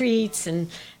some treats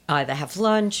and either have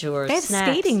lunch or They have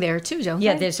snacks. skating there too, don't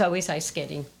Yeah, they? there's always ice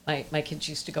skating. My kids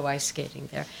used to go ice skating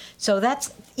there. So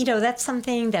that's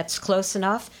something that's close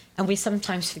enough, and we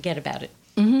sometimes forget about it.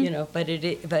 But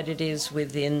it is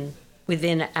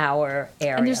within our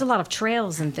area. And there's a lot of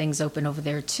trails and things open over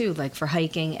there too, like for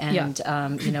hiking and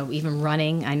even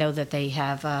running. I know that they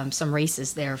have some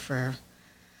races there for,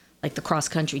 like the cross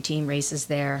country team races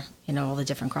there. All the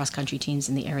different cross country teams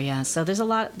in the area. So there's a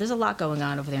lot going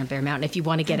on over there in Bear Mountain if you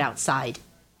want to get outside.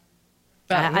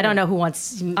 I don't know who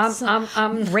wants.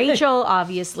 Rachel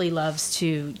obviously loves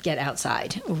to get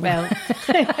outside. Well,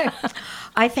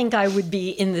 I think I would be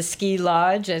in the ski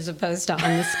lodge as opposed to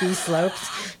on the ski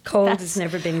slopes. Cold has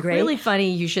never been great. Really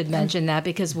funny you should mention that,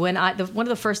 because when one of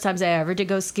the first times I ever did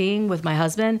go skiing with my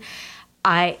husband,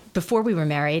 before we were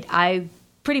married, I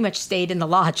pretty much stayed in the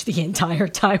lodge the entire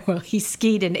time while he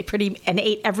skied and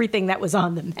ate everything that was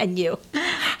on the menu.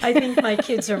 I think my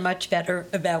kids are much better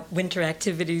about winter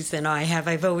activities than I have.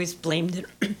 I've always blamed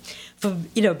it for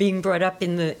being brought up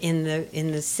in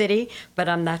the city, but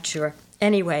I'm not sure.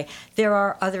 Anyway, there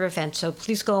are other events, so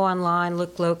please go online,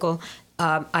 look local.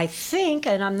 I think,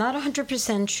 and I'm not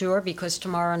 100% sure, because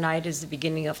tomorrow night is the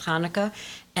beginning of Hanukkah,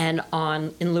 and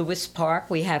in Lewis Park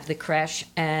we have the crash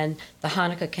and the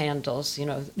Hanukkah candles.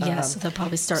 Yes, they'll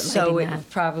probably start lighting so that. it will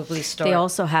probably start. They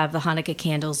also have the Hanukkah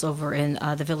candles over in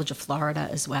the Village of Florida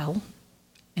as well,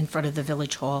 in front of the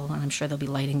Village Hall, and I'm sure they'll be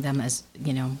lighting them as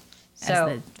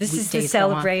So this is the weekdays go on.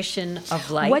 celebration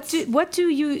of lights. What do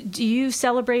you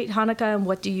celebrate Hanukkah, and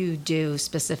what do you do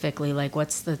specifically? Like,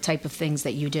 what's the type of things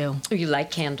that you do? You light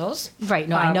candles. Right,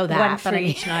 no, I know that. One for but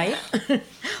each night.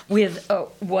 With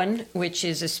one which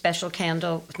is a special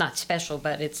candle. Not special,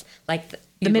 but it's like The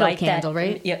you middle light candle,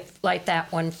 right? Yeah, light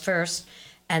that one first,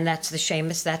 and that's the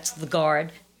Seamus, that's the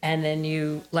guard. And then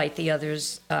you light the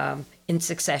others in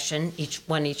succession,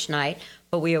 each night.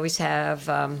 But we always have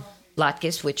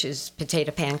latkes, which is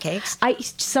potato pancakes.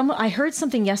 I heard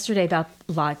something yesterday about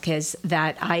latkes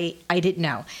that I didn't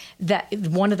know. That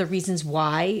one of the reasons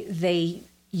why they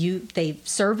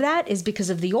serve that is because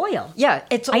of the oil. Yeah,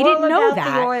 it's all I didn't know about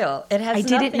that. the oil. It has. I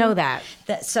didn't know that.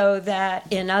 So that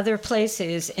in other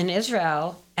places in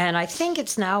Israel, and I think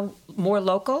it's now more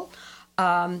local,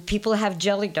 people have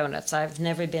jelly donuts. I've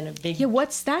never been a big... Yeah,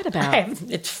 what's that about?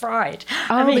 It's fried.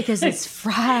 Oh, because it's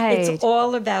fried. It's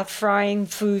all about frying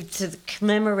food to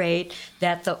commemorate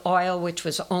that the oil, which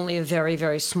was only a very,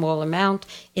 very small amount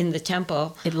in the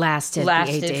temple... It lasted for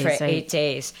 8 days. 8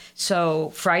 days.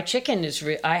 So fried chicken is...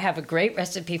 I have a great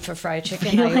recipe for fried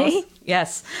chicken. Really?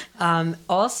 Yes.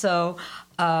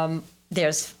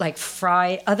 There's like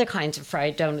other kinds of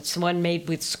fried donuts. One made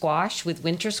with squash, with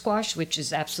winter squash, which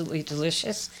is absolutely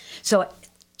delicious. So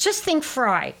just think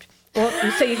fried.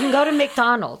 So you can go to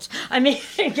McDonald's.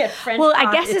 Get French Well, fries.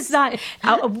 I guess it's not.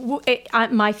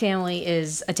 My family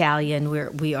is Italian.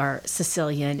 We are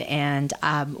Sicilian, and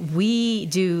we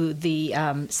do the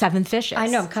 7 fishes. I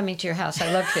know. I'm coming to your house.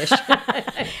 I love fish.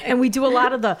 And we do a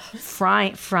lot of the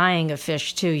frying of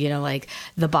fish too. Like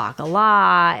the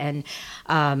bacala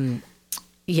and.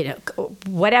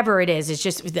 Whatever it is, it's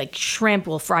just like shrimp.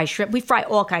 We'll fry shrimp. We fry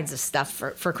all kinds of stuff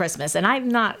for Christmas. And I'm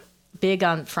not big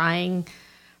on frying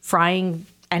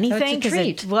anything. It's a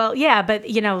treat. But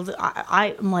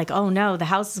I'm like, oh no, the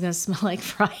house is going to smell like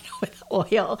fried with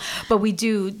oil. But we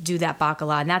do that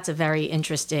bacala, and that's a very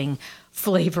interesting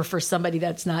flavor for somebody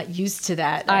that's not used to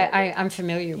that. I'm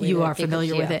familiar with it. You are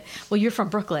familiar with it. Well, you're from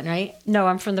Brooklyn, right? No,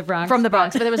 I'm from the Bronx. From the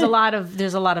Bronx, but there's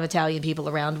a lot of Italian people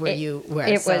around where you were.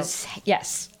 It was,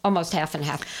 yes, almost half and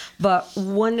half. But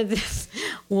one of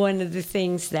the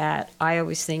things that I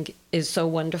always think is so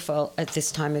wonderful at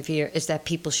this time of year is that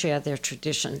people share their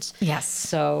traditions. Yes.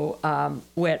 So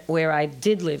where I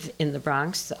did live in the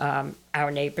Bronx,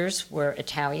 our neighbors were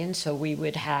Italian, so we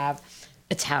would have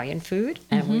Italian food,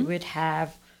 and we would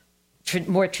have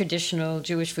more traditional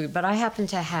Jewish food. But I happen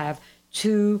to have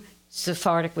 2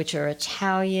 Sephardic, which are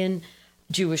Italian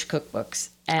Jewish cookbooks.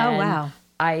 And oh, wow.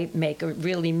 I make a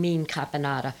really mean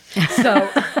caponata.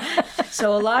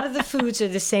 So a lot of the foods are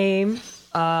the same,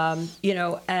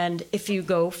 and if you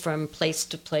go from place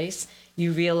to place,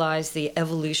 you realize the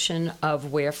evolution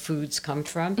of where foods come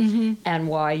from and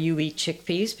why you eat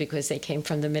chickpeas, because they came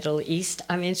from the Middle East.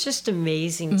 It's just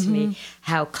amazing to me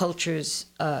how cultures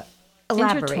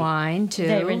elaborate. Intertwined too.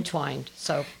 They're entwined.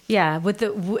 So yeah, with the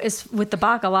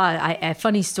bacala, a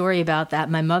funny story about that.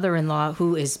 My mother-in-law,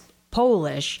 who is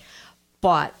Polish,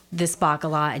 bought this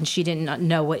bacala, and she didn't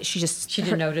know what she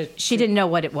didn't know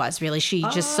what it was really. She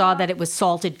just saw that it was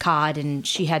salted cod, and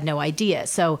she had no idea.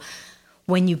 So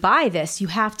when you buy this, you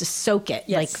have to soak it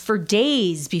like for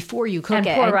days before you cook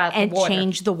it, pour out the and water.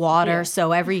 change the water. Yeah.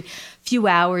 So every few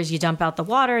hours you dump out the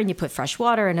water and you put fresh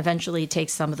water, and eventually it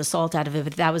takes some of the salt out of it.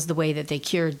 But that was the way that they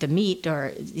cured the meat,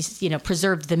 or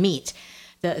preserved the meat,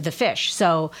 the fish.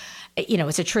 So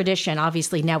it's a tradition.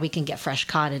 Obviously now we can get fresh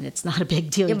cod and it's not a big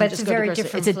deal. Yeah, You but can it's just go to very grocery-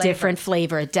 different It's a flavor. different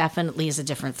flavor. It definitely is a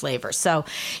different flavor. So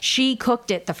she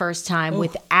cooked it the first time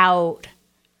without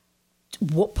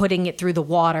putting it through the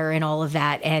water and all of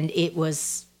that, and it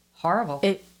was horrible.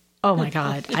 Oh my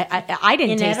God. I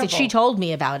didn't taste it. Inedible. She told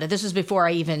me about it. This was before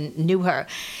I even knew her.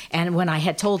 And when I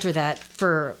had told her that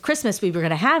for Christmas we were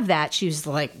going to have that, she was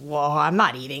like, whoa, I'm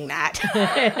not eating that.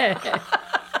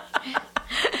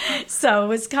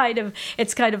 So it's kind of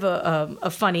a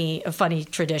funny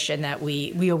tradition that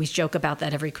we always joke about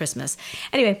that every Christmas.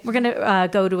 Anyway, we're going to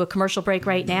go to a commercial break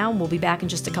right now, and we'll be back in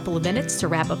just a couple of minutes to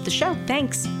wrap up the show.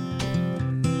 Thanks.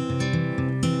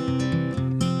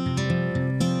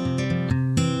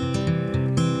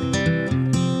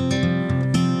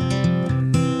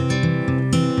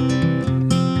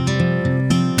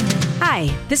 Hi,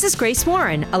 this is Grace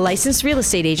Warren, a licensed real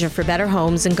estate agent for Better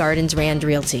Homes and Gardens Rand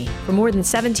Realty for more than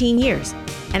 17 years.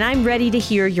 And I'm ready to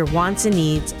hear your wants and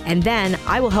needs, and then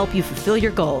I will help you fulfill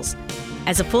your goals.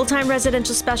 As a full-time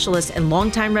residential specialist and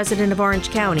longtime resident of Orange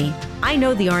County, I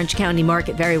know the Orange County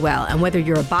market very well, and whether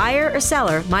you're a buyer or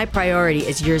seller, my priority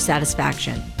is your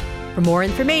satisfaction. For more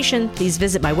information, please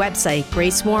visit my website,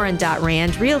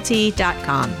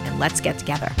 gracewarren.randrealty.com, and let's get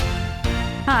together.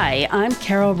 Hi, I'm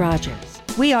Carol Rogers.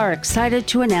 We are excited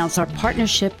to announce our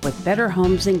partnership with Better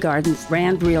Homes and Gardens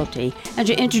Rand Realty and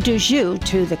to introduce you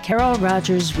to the Carol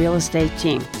Rogers real estate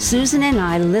team. Susan and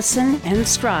I listen and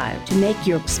strive to make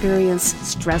your experience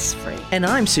stress-free. And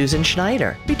I'm Susan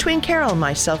Schneider. Between Carol and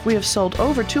myself, we have sold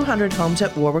over 200 homes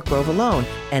at Warwick Grove alone,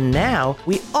 and now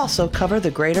we also cover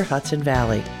the greater Hudson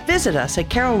Valley. Visit us at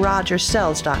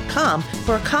carolrogerssells.com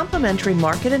for a complimentary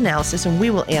market analysis, and we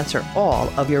will answer all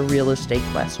of your real estate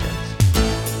questions.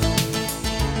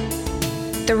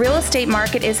 The real estate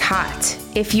market is hot.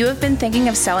 If you have been thinking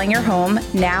of selling your home,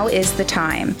 now is the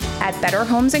time. At Better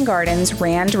Homes and Gardens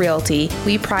Rand Realty,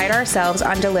 we pride ourselves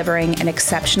on delivering an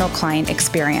exceptional client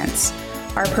experience.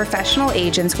 Our professional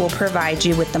agents will provide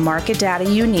you with the market data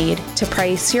you need to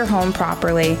price your home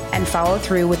properly and follow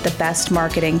through with the best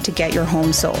marketing to get your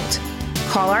home sold.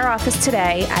 Call our office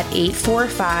today at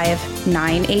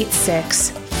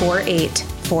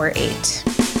 845-986-4848.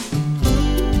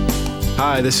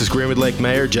 Hi, this is Greenwood Lake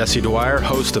Mayor Jesse Dwyer,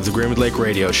 host of the Greenwood Lake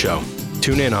Radio Show.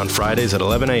 Tune in on Fridays at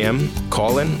 11 a.m.,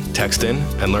 call in, text in,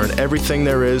 and learn everything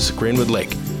there is Greenwood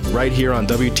Lake, right here on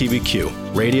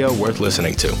WTBQ, radio worth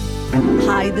listening to.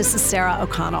 Hi, this is Sarah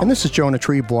O'Connell. And this is Jonah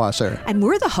Treebwasser. And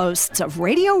we're the hosts of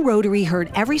Radio Rotary, heard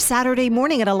every Saturday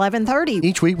morning at 11:30.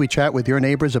 Each week we chat with your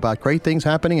neighbors about great things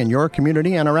happening in your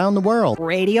community and around the world.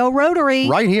 Radio Rotary.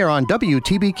 Right here on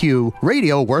WTBQ,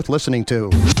 radio worth listening to.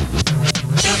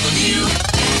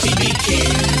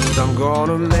 I'm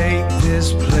gonna make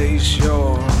this place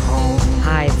your home.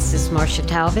 Hi, this is Marsha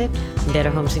Talbot,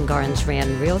 Better Homes and Gardens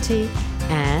Rand Realty,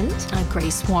 and I'm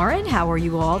Grace Warren. How are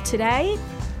you all today?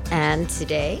 And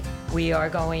today we are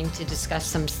going to discuss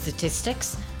some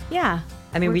statistics. Yeah.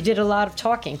 I mean, we did a lot of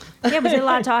talking. Yeah, we did a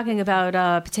lot of talking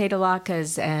about potato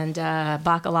latkes and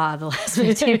bacala the last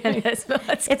 15 minutes.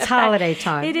 It's holiday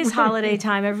time. It is holiday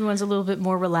time. Everyone's a little bit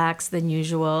more relaxed than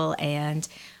usual, and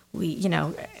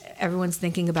everyone's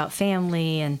thinking about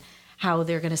family and how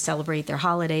they're going to celebrate their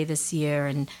holiday this year,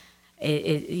 and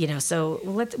so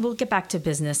we'll get back to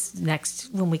business next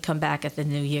when we come back at the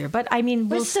new year. But I mean,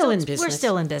 we're still in business. We're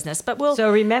still in business, but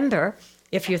So remember,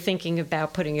 if you're thinking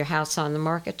about putting your house on the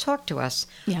market, talk to us.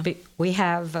 Yeah. We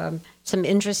have some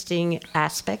interesting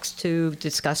aspects to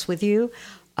discuss with you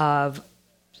of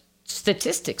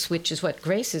statistics, which is what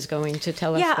Grace is going to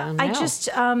tell us about now. I just,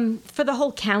 for the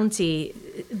whole county,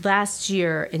 last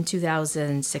year in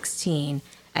 2016,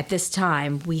 at this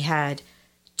time, we had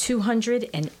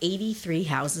 283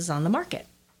 houses on the market.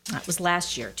 That was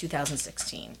last year,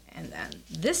 2016. And then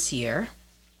this year,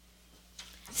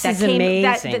 this is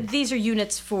amazing. These are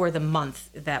units for the month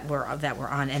that we're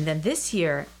on. And then this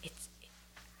year,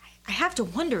 I have to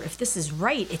wonder if this is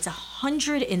right. It's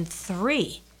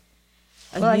 103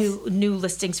 new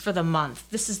listings for the month.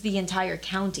 This is the entire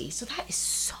county. So that is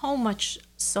so much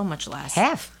less.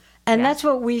 Half. And that's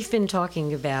what we've been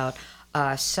talking about.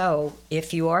 So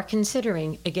if you are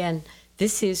considering, again,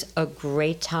 this is a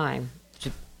great time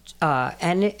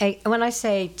When I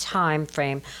say time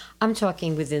frame, I'm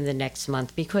talking within the next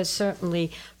month, because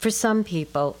certainly for some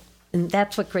people, and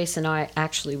that's what Grace and I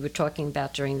actually were talking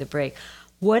about during the break,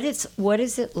 what is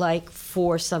it like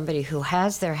for somebody who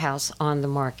has their house on the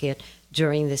market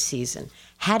during the season?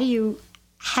 How do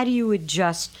you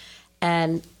adjust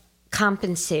and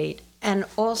compensate, and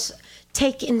also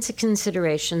take into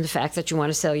consideration the fact that you want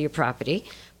to sell your property,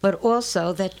 but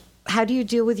also that how do you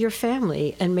deal with your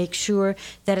family and make sure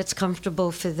that it's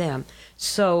comfortable for them?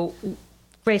 So,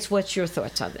 Grace, what's your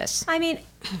thoughts on this? I mean,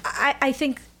 I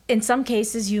think in some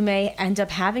cases you may end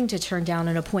up having to turn down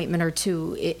an appointment or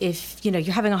two if you're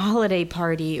having a holiday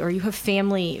party or you have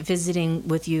family visiting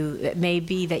with you. It may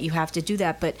be that you have to do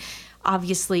that, but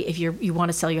obviously if you want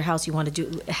to sell your house, you want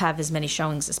to have as many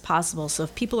showings as possible. So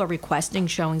if people are requesting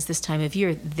showings this time of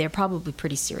year, they're probably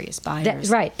pretty serious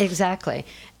buyers. Right, exactly.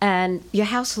 And your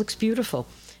house looks beautiful.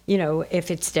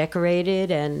 If it's decorated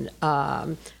and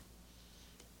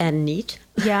neat.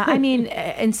 Yeah, I mean,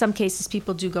 in some cases,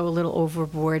 people do go a little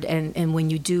overboard. And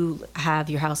when you do have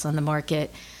your house on the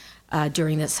market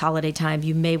during this holiday time,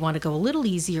 you may want to go a little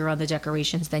easier on the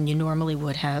decorations than you normally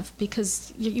would have,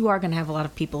 because you are going to have a lot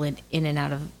of people in and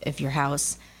out of your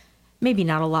house. Maybe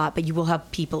not a lot, but you will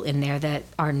have people in there that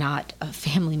are not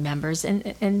family members,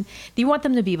 and you want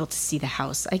them to be able to see the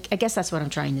house. I guess that's what I'm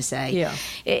trying to say.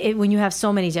 Yeah. When you have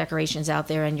so many decorations out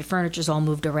there and your furniture's all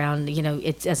moved around,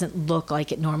 it doesn't look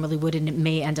like it normally would, and it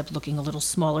may end up looking a little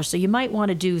smaller. So you might want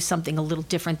to do something a little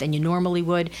different than you normally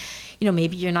would.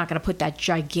 Maybe you're not going to put that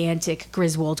gigantic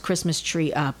Griswold Christmas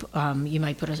tree up. You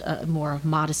might put a more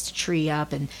modest tree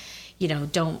up, and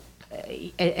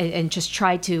and just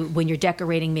try to, when you're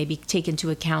decorating, maybe take into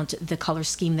account the color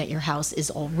scheme that your house is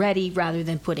already, rather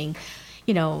than putting,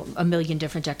 a million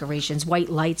different decorations. White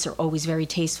lights are always very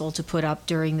tasteful to put up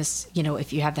during this,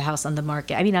 if you have the house on the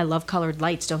market. I mean, I love colored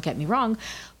lights, don't get me wrong,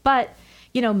 but,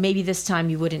 maybe this time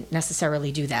you wouldn't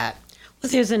necessarily do that. Well,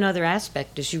 there's another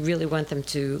aspect, is you really want them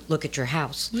to look at your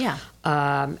house. Yeah.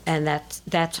 And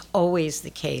that's always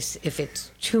the case. If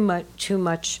it's too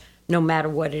much, no matter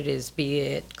what it is, be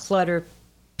it clutter,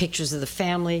 pictures of the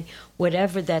family,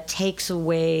 whatever, that takes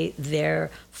away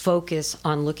their focus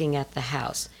on looking at the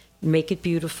house. Make it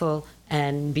beautiful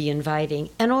and be inviting.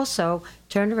 And also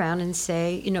turn around and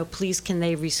say, please, can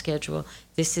they reschedule?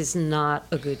 This is not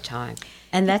a good time.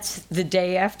 And that's the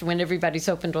day after, when everybody's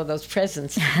opened all those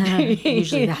presents.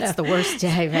 Usually that's the worst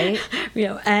day,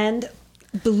 right? And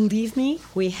believe me,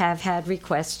 we have had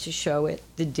requests to show it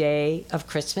the day of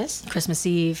Christmas. Christmas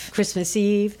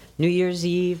Eve, New Year's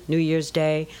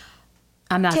Day.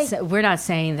 We're not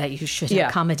saying that you should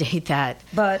accommodate that.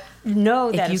 But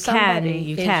know that if you can,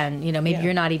 you can. Maybe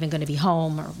you're not even going to be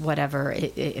home or whatever.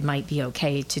 It might be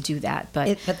okay to do that.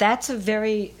 But that's a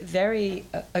very, very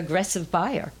aggressive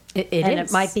buyer. It is.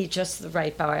 It might be just the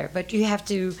right buyer. But you have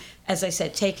to, as I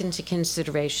said, take into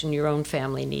consideration your own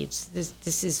family needs.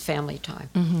 This is family time.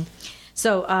 Mm-hmm.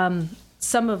 So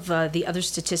some of the other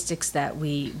statistics that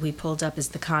we pulled up is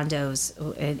the condos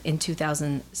in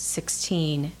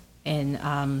 2016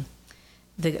 and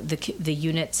the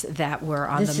units that were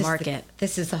on the market.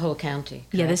 This is the whole county.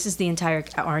 Correct? Yeah, this is the entire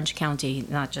Orange County,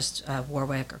 not just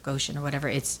Warwick or Goshen or whatever.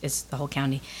 It's the whole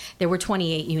county. There were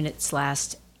 28 units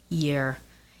last year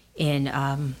in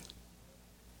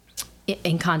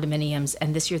condominiums,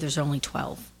 and this year there's only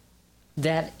 12.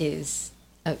 That is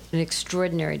an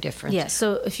extraordinary difference. Yeah,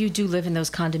 so if you do live in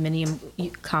those condominium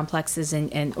complexes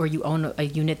or you own a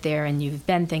unit there and you've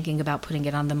been thinking about putting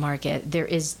it on the market, there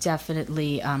is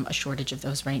definitely a shortage of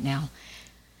those right now.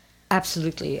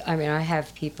 Absolutely. I mean, I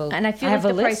have people, and I feel like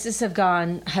the prices have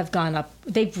gone up.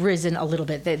 They've risen a little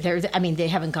bit. They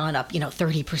haven't gone up,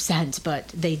 30%, but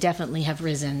they definitely have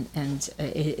risen, and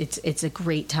it's a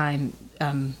great time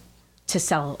to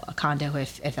sell a condo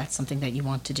if that's something that you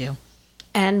want to do.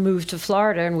 And move to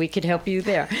Florida, and we could help you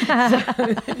there.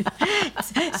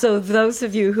 So those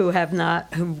of you who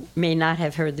may not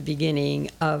have heard the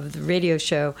beginning of the radio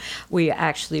show, we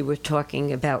actually were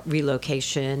talking about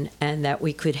relocation and that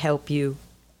we could help you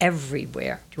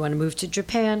everywhere. Do you want to move to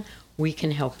Japan? We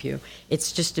can help you.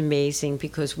 It's just amazing,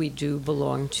 because we do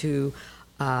belong to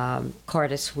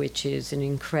Cardis, which is an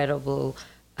incredible,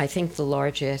 I think the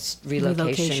largest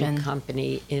relocation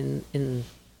company in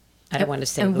I don't want to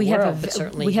say but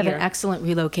certainly we have an excellent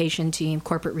relocation team,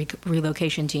 corporate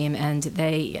relocation team, and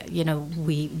they,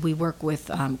 we work with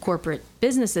corporate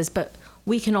businesses, but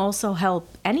we can also help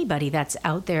anybody that's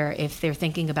out there if they're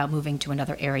thinking about moving to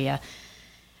another area.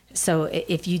 So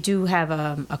if you do have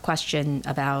a question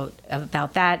about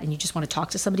that and you just want to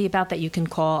talk to somebody about that, you can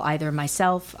call either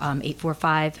myself,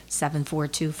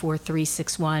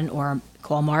 845-742-4361, or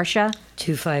call Marsha.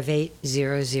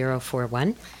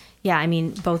 258-0041. Yeah, I mean,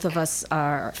 both of us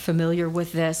are familiar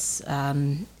with this,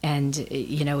 and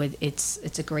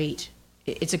it's a great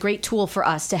tool for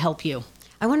us to help you.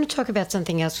 I want to talk about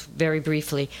something else very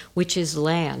briefly, which is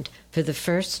land. For the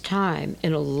first time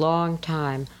in a long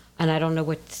time, and I don't know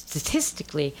what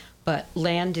statistically, but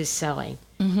land is selling.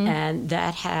 Mm-hmm. And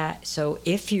so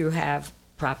if you have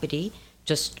property,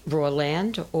 just raw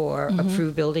land or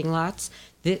approved building lots,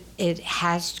 it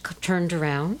has turned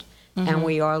around, and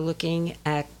we are looking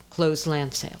at closed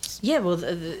land sales. Yeah, well,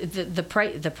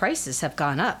 the prices have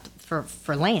gone up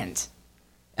for land.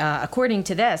 According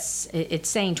to this, it's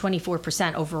saying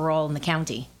 24% overall in the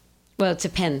county. Well, it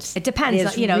depends. It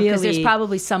depends, because there's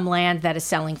probably some land that is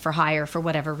selling for higher for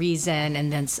whatever reason,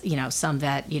 and then some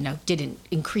that didn't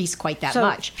increase quite that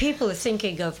much. People are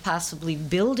thinking of possibly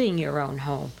building your own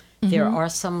home. There are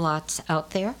some lots out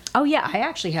there. Oh yeah, I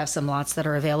actually have some lots that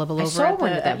are available over saw at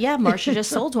one of them. Yeah, Marsha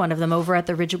just sold one of them over at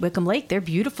the Ridge at Wickham Lake. They're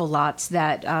beautiful lots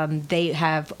that they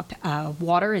have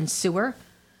water and sewer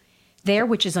there,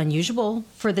 which is unusual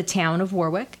for the town of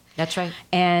Warwick. That's right.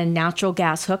 And natural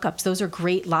gas hookups. Those are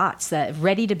great lots that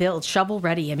ready to build, shovel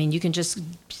ready. I mean, you can just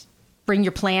bring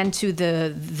your plan to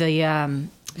the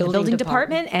building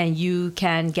department and you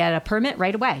can get a permit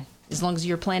right away. As long as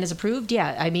your plan is approved,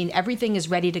 yeah. I mean, everything is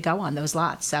ready to go on those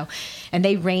lots. So, and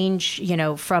they range,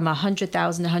 from $100,000 to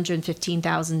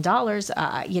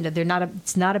 $115,000.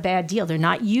 It's not a bad deal. They're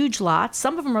not huge lots.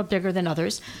 Some of them are bigger than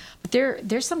others, but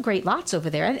there's some great lots over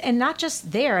there, and not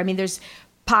just there. I mean, there's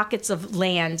pockets of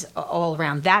land all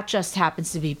around. That just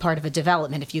happens to be part of a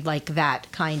development if you'd like that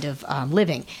kind of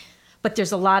living. But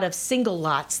there's a lot of single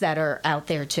lots that are out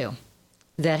there too.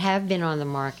 That have been on the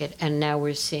market, and now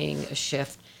we're seeing a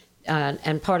shift.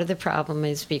 And part of the problem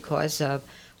is because of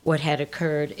what had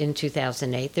occurred in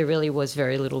 2008. There really was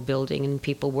very little building, and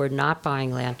people were not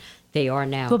buying land. They are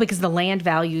now. Well, because the land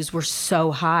values were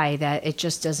so high that it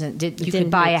just doesn't. You could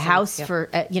buy a house for,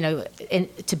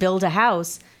 to build a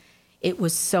house, it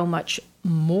was so much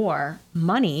more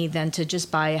money than to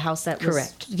just buy a house that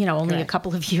was, only a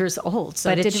couple of years old. So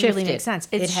but it didn't really shifted. make sense.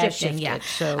 It It's has shifting, yeah.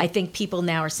 shifted, so- I think people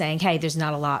now are saying, hey, there's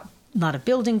not a lot of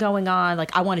building going on.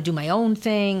 Like, I want to do my own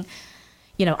thing.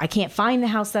 I can't find the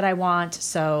house that I want.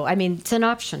 So, I mean, it's an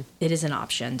option. It is an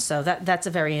option. So that's a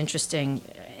very interesting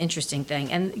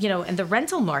thing. And, and the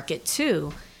rental market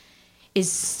too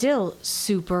is still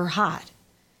super hot.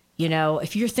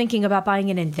 If you're thinking about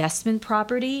buying an investment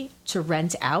property to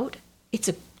rent out, it's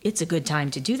a good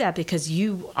time to do that because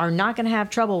you are not going to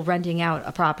have trouble renting out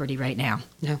a property right now.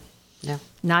 No.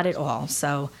 Not at all.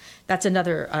 So that's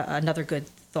another good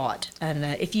thought. And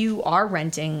if you are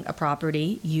renting a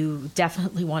property, you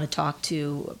definitely want to talk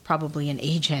to probably an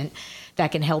agent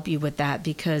that can help you with that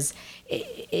because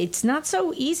it's not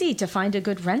so easy to find a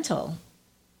good rental.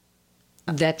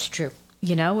 That's true.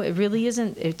 It really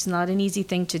isn't. It's not an easy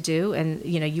thing to do. And,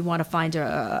 you want to find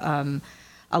a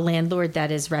landlord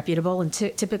that is reputable. And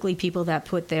typically people that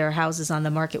put their houses on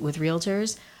the market with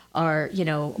realtors are,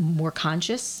 more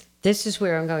conscious. This is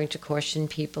where I'm going to caution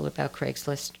people about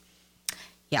Craigslist.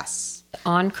 Yes.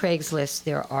 On Craigslist,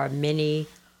 there are many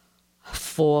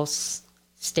false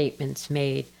statements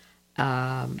made.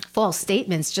 False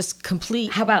statements, just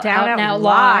complete How about down out and out out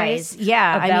lies. lies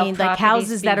Yeah, I about mean, like properties.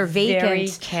 houses Be that are very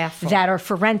vacant, careful. that are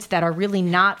for rent, that are really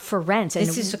not for rent. And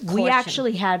This is a we caution.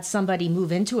 actually had somebody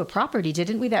move into a property,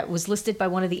 didn't we? That was listed by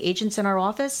one of the agents in our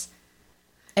office.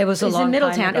 It was It a was long in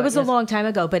Middletown. time ago, It was a yes. long time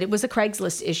ago, but it was a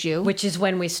Craigslist issue. Which is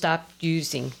when we stopped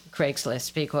using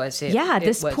Craigslist because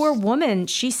This was, poor woman,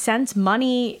 she sent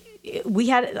money. We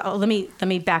had, let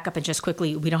me back up and just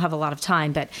quickly, we don't have a lot of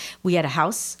time, but we had a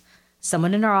house.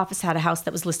 Someone in our office had a house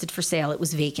that was listed for sale. It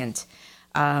was vacant.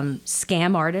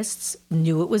 Scam artists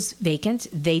knew it was vacant.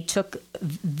 They took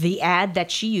the ad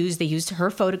that she used, they used her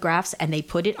photographs, and they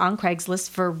put it on Craigslist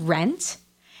for rent.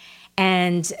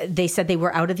 And they said they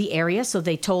were out of the area, so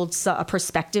they told a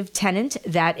prospective tenant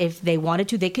that if they wanted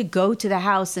to, they could go to the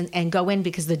house and go in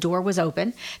because the door was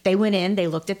open. They went in, they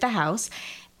looked at the house,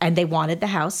 and they wanted the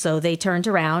house, so they turned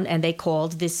around and they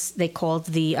called the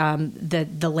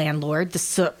landlord, the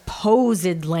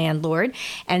supposed landlord,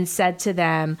 and said to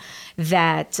them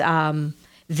that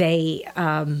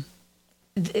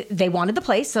they wanted the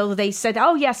place, so they said,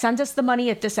 "Oh yeah, send us the money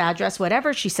at this address,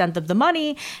 whatever." She sent them the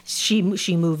money. She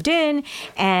moved in,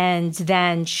 and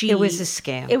then It was a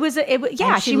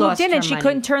scam. She moved in and she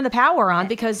couldn't turn the power on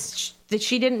because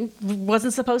she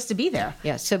wasn't supposed to be there.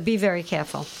 Yeah, so be very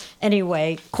careful.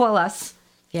 Anyway, call us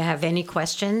if you have any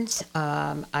questions.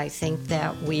 I think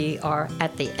that we are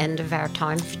at the end of our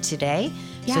time for today.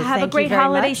 Yeah, So have a thank you great very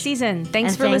holiday much. season.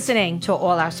 Thanks And for listening. to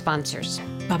all our sponsors.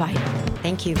 Bye-bye.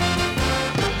 Thank you.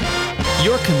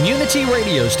 Your community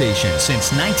radio station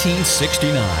since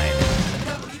 1969.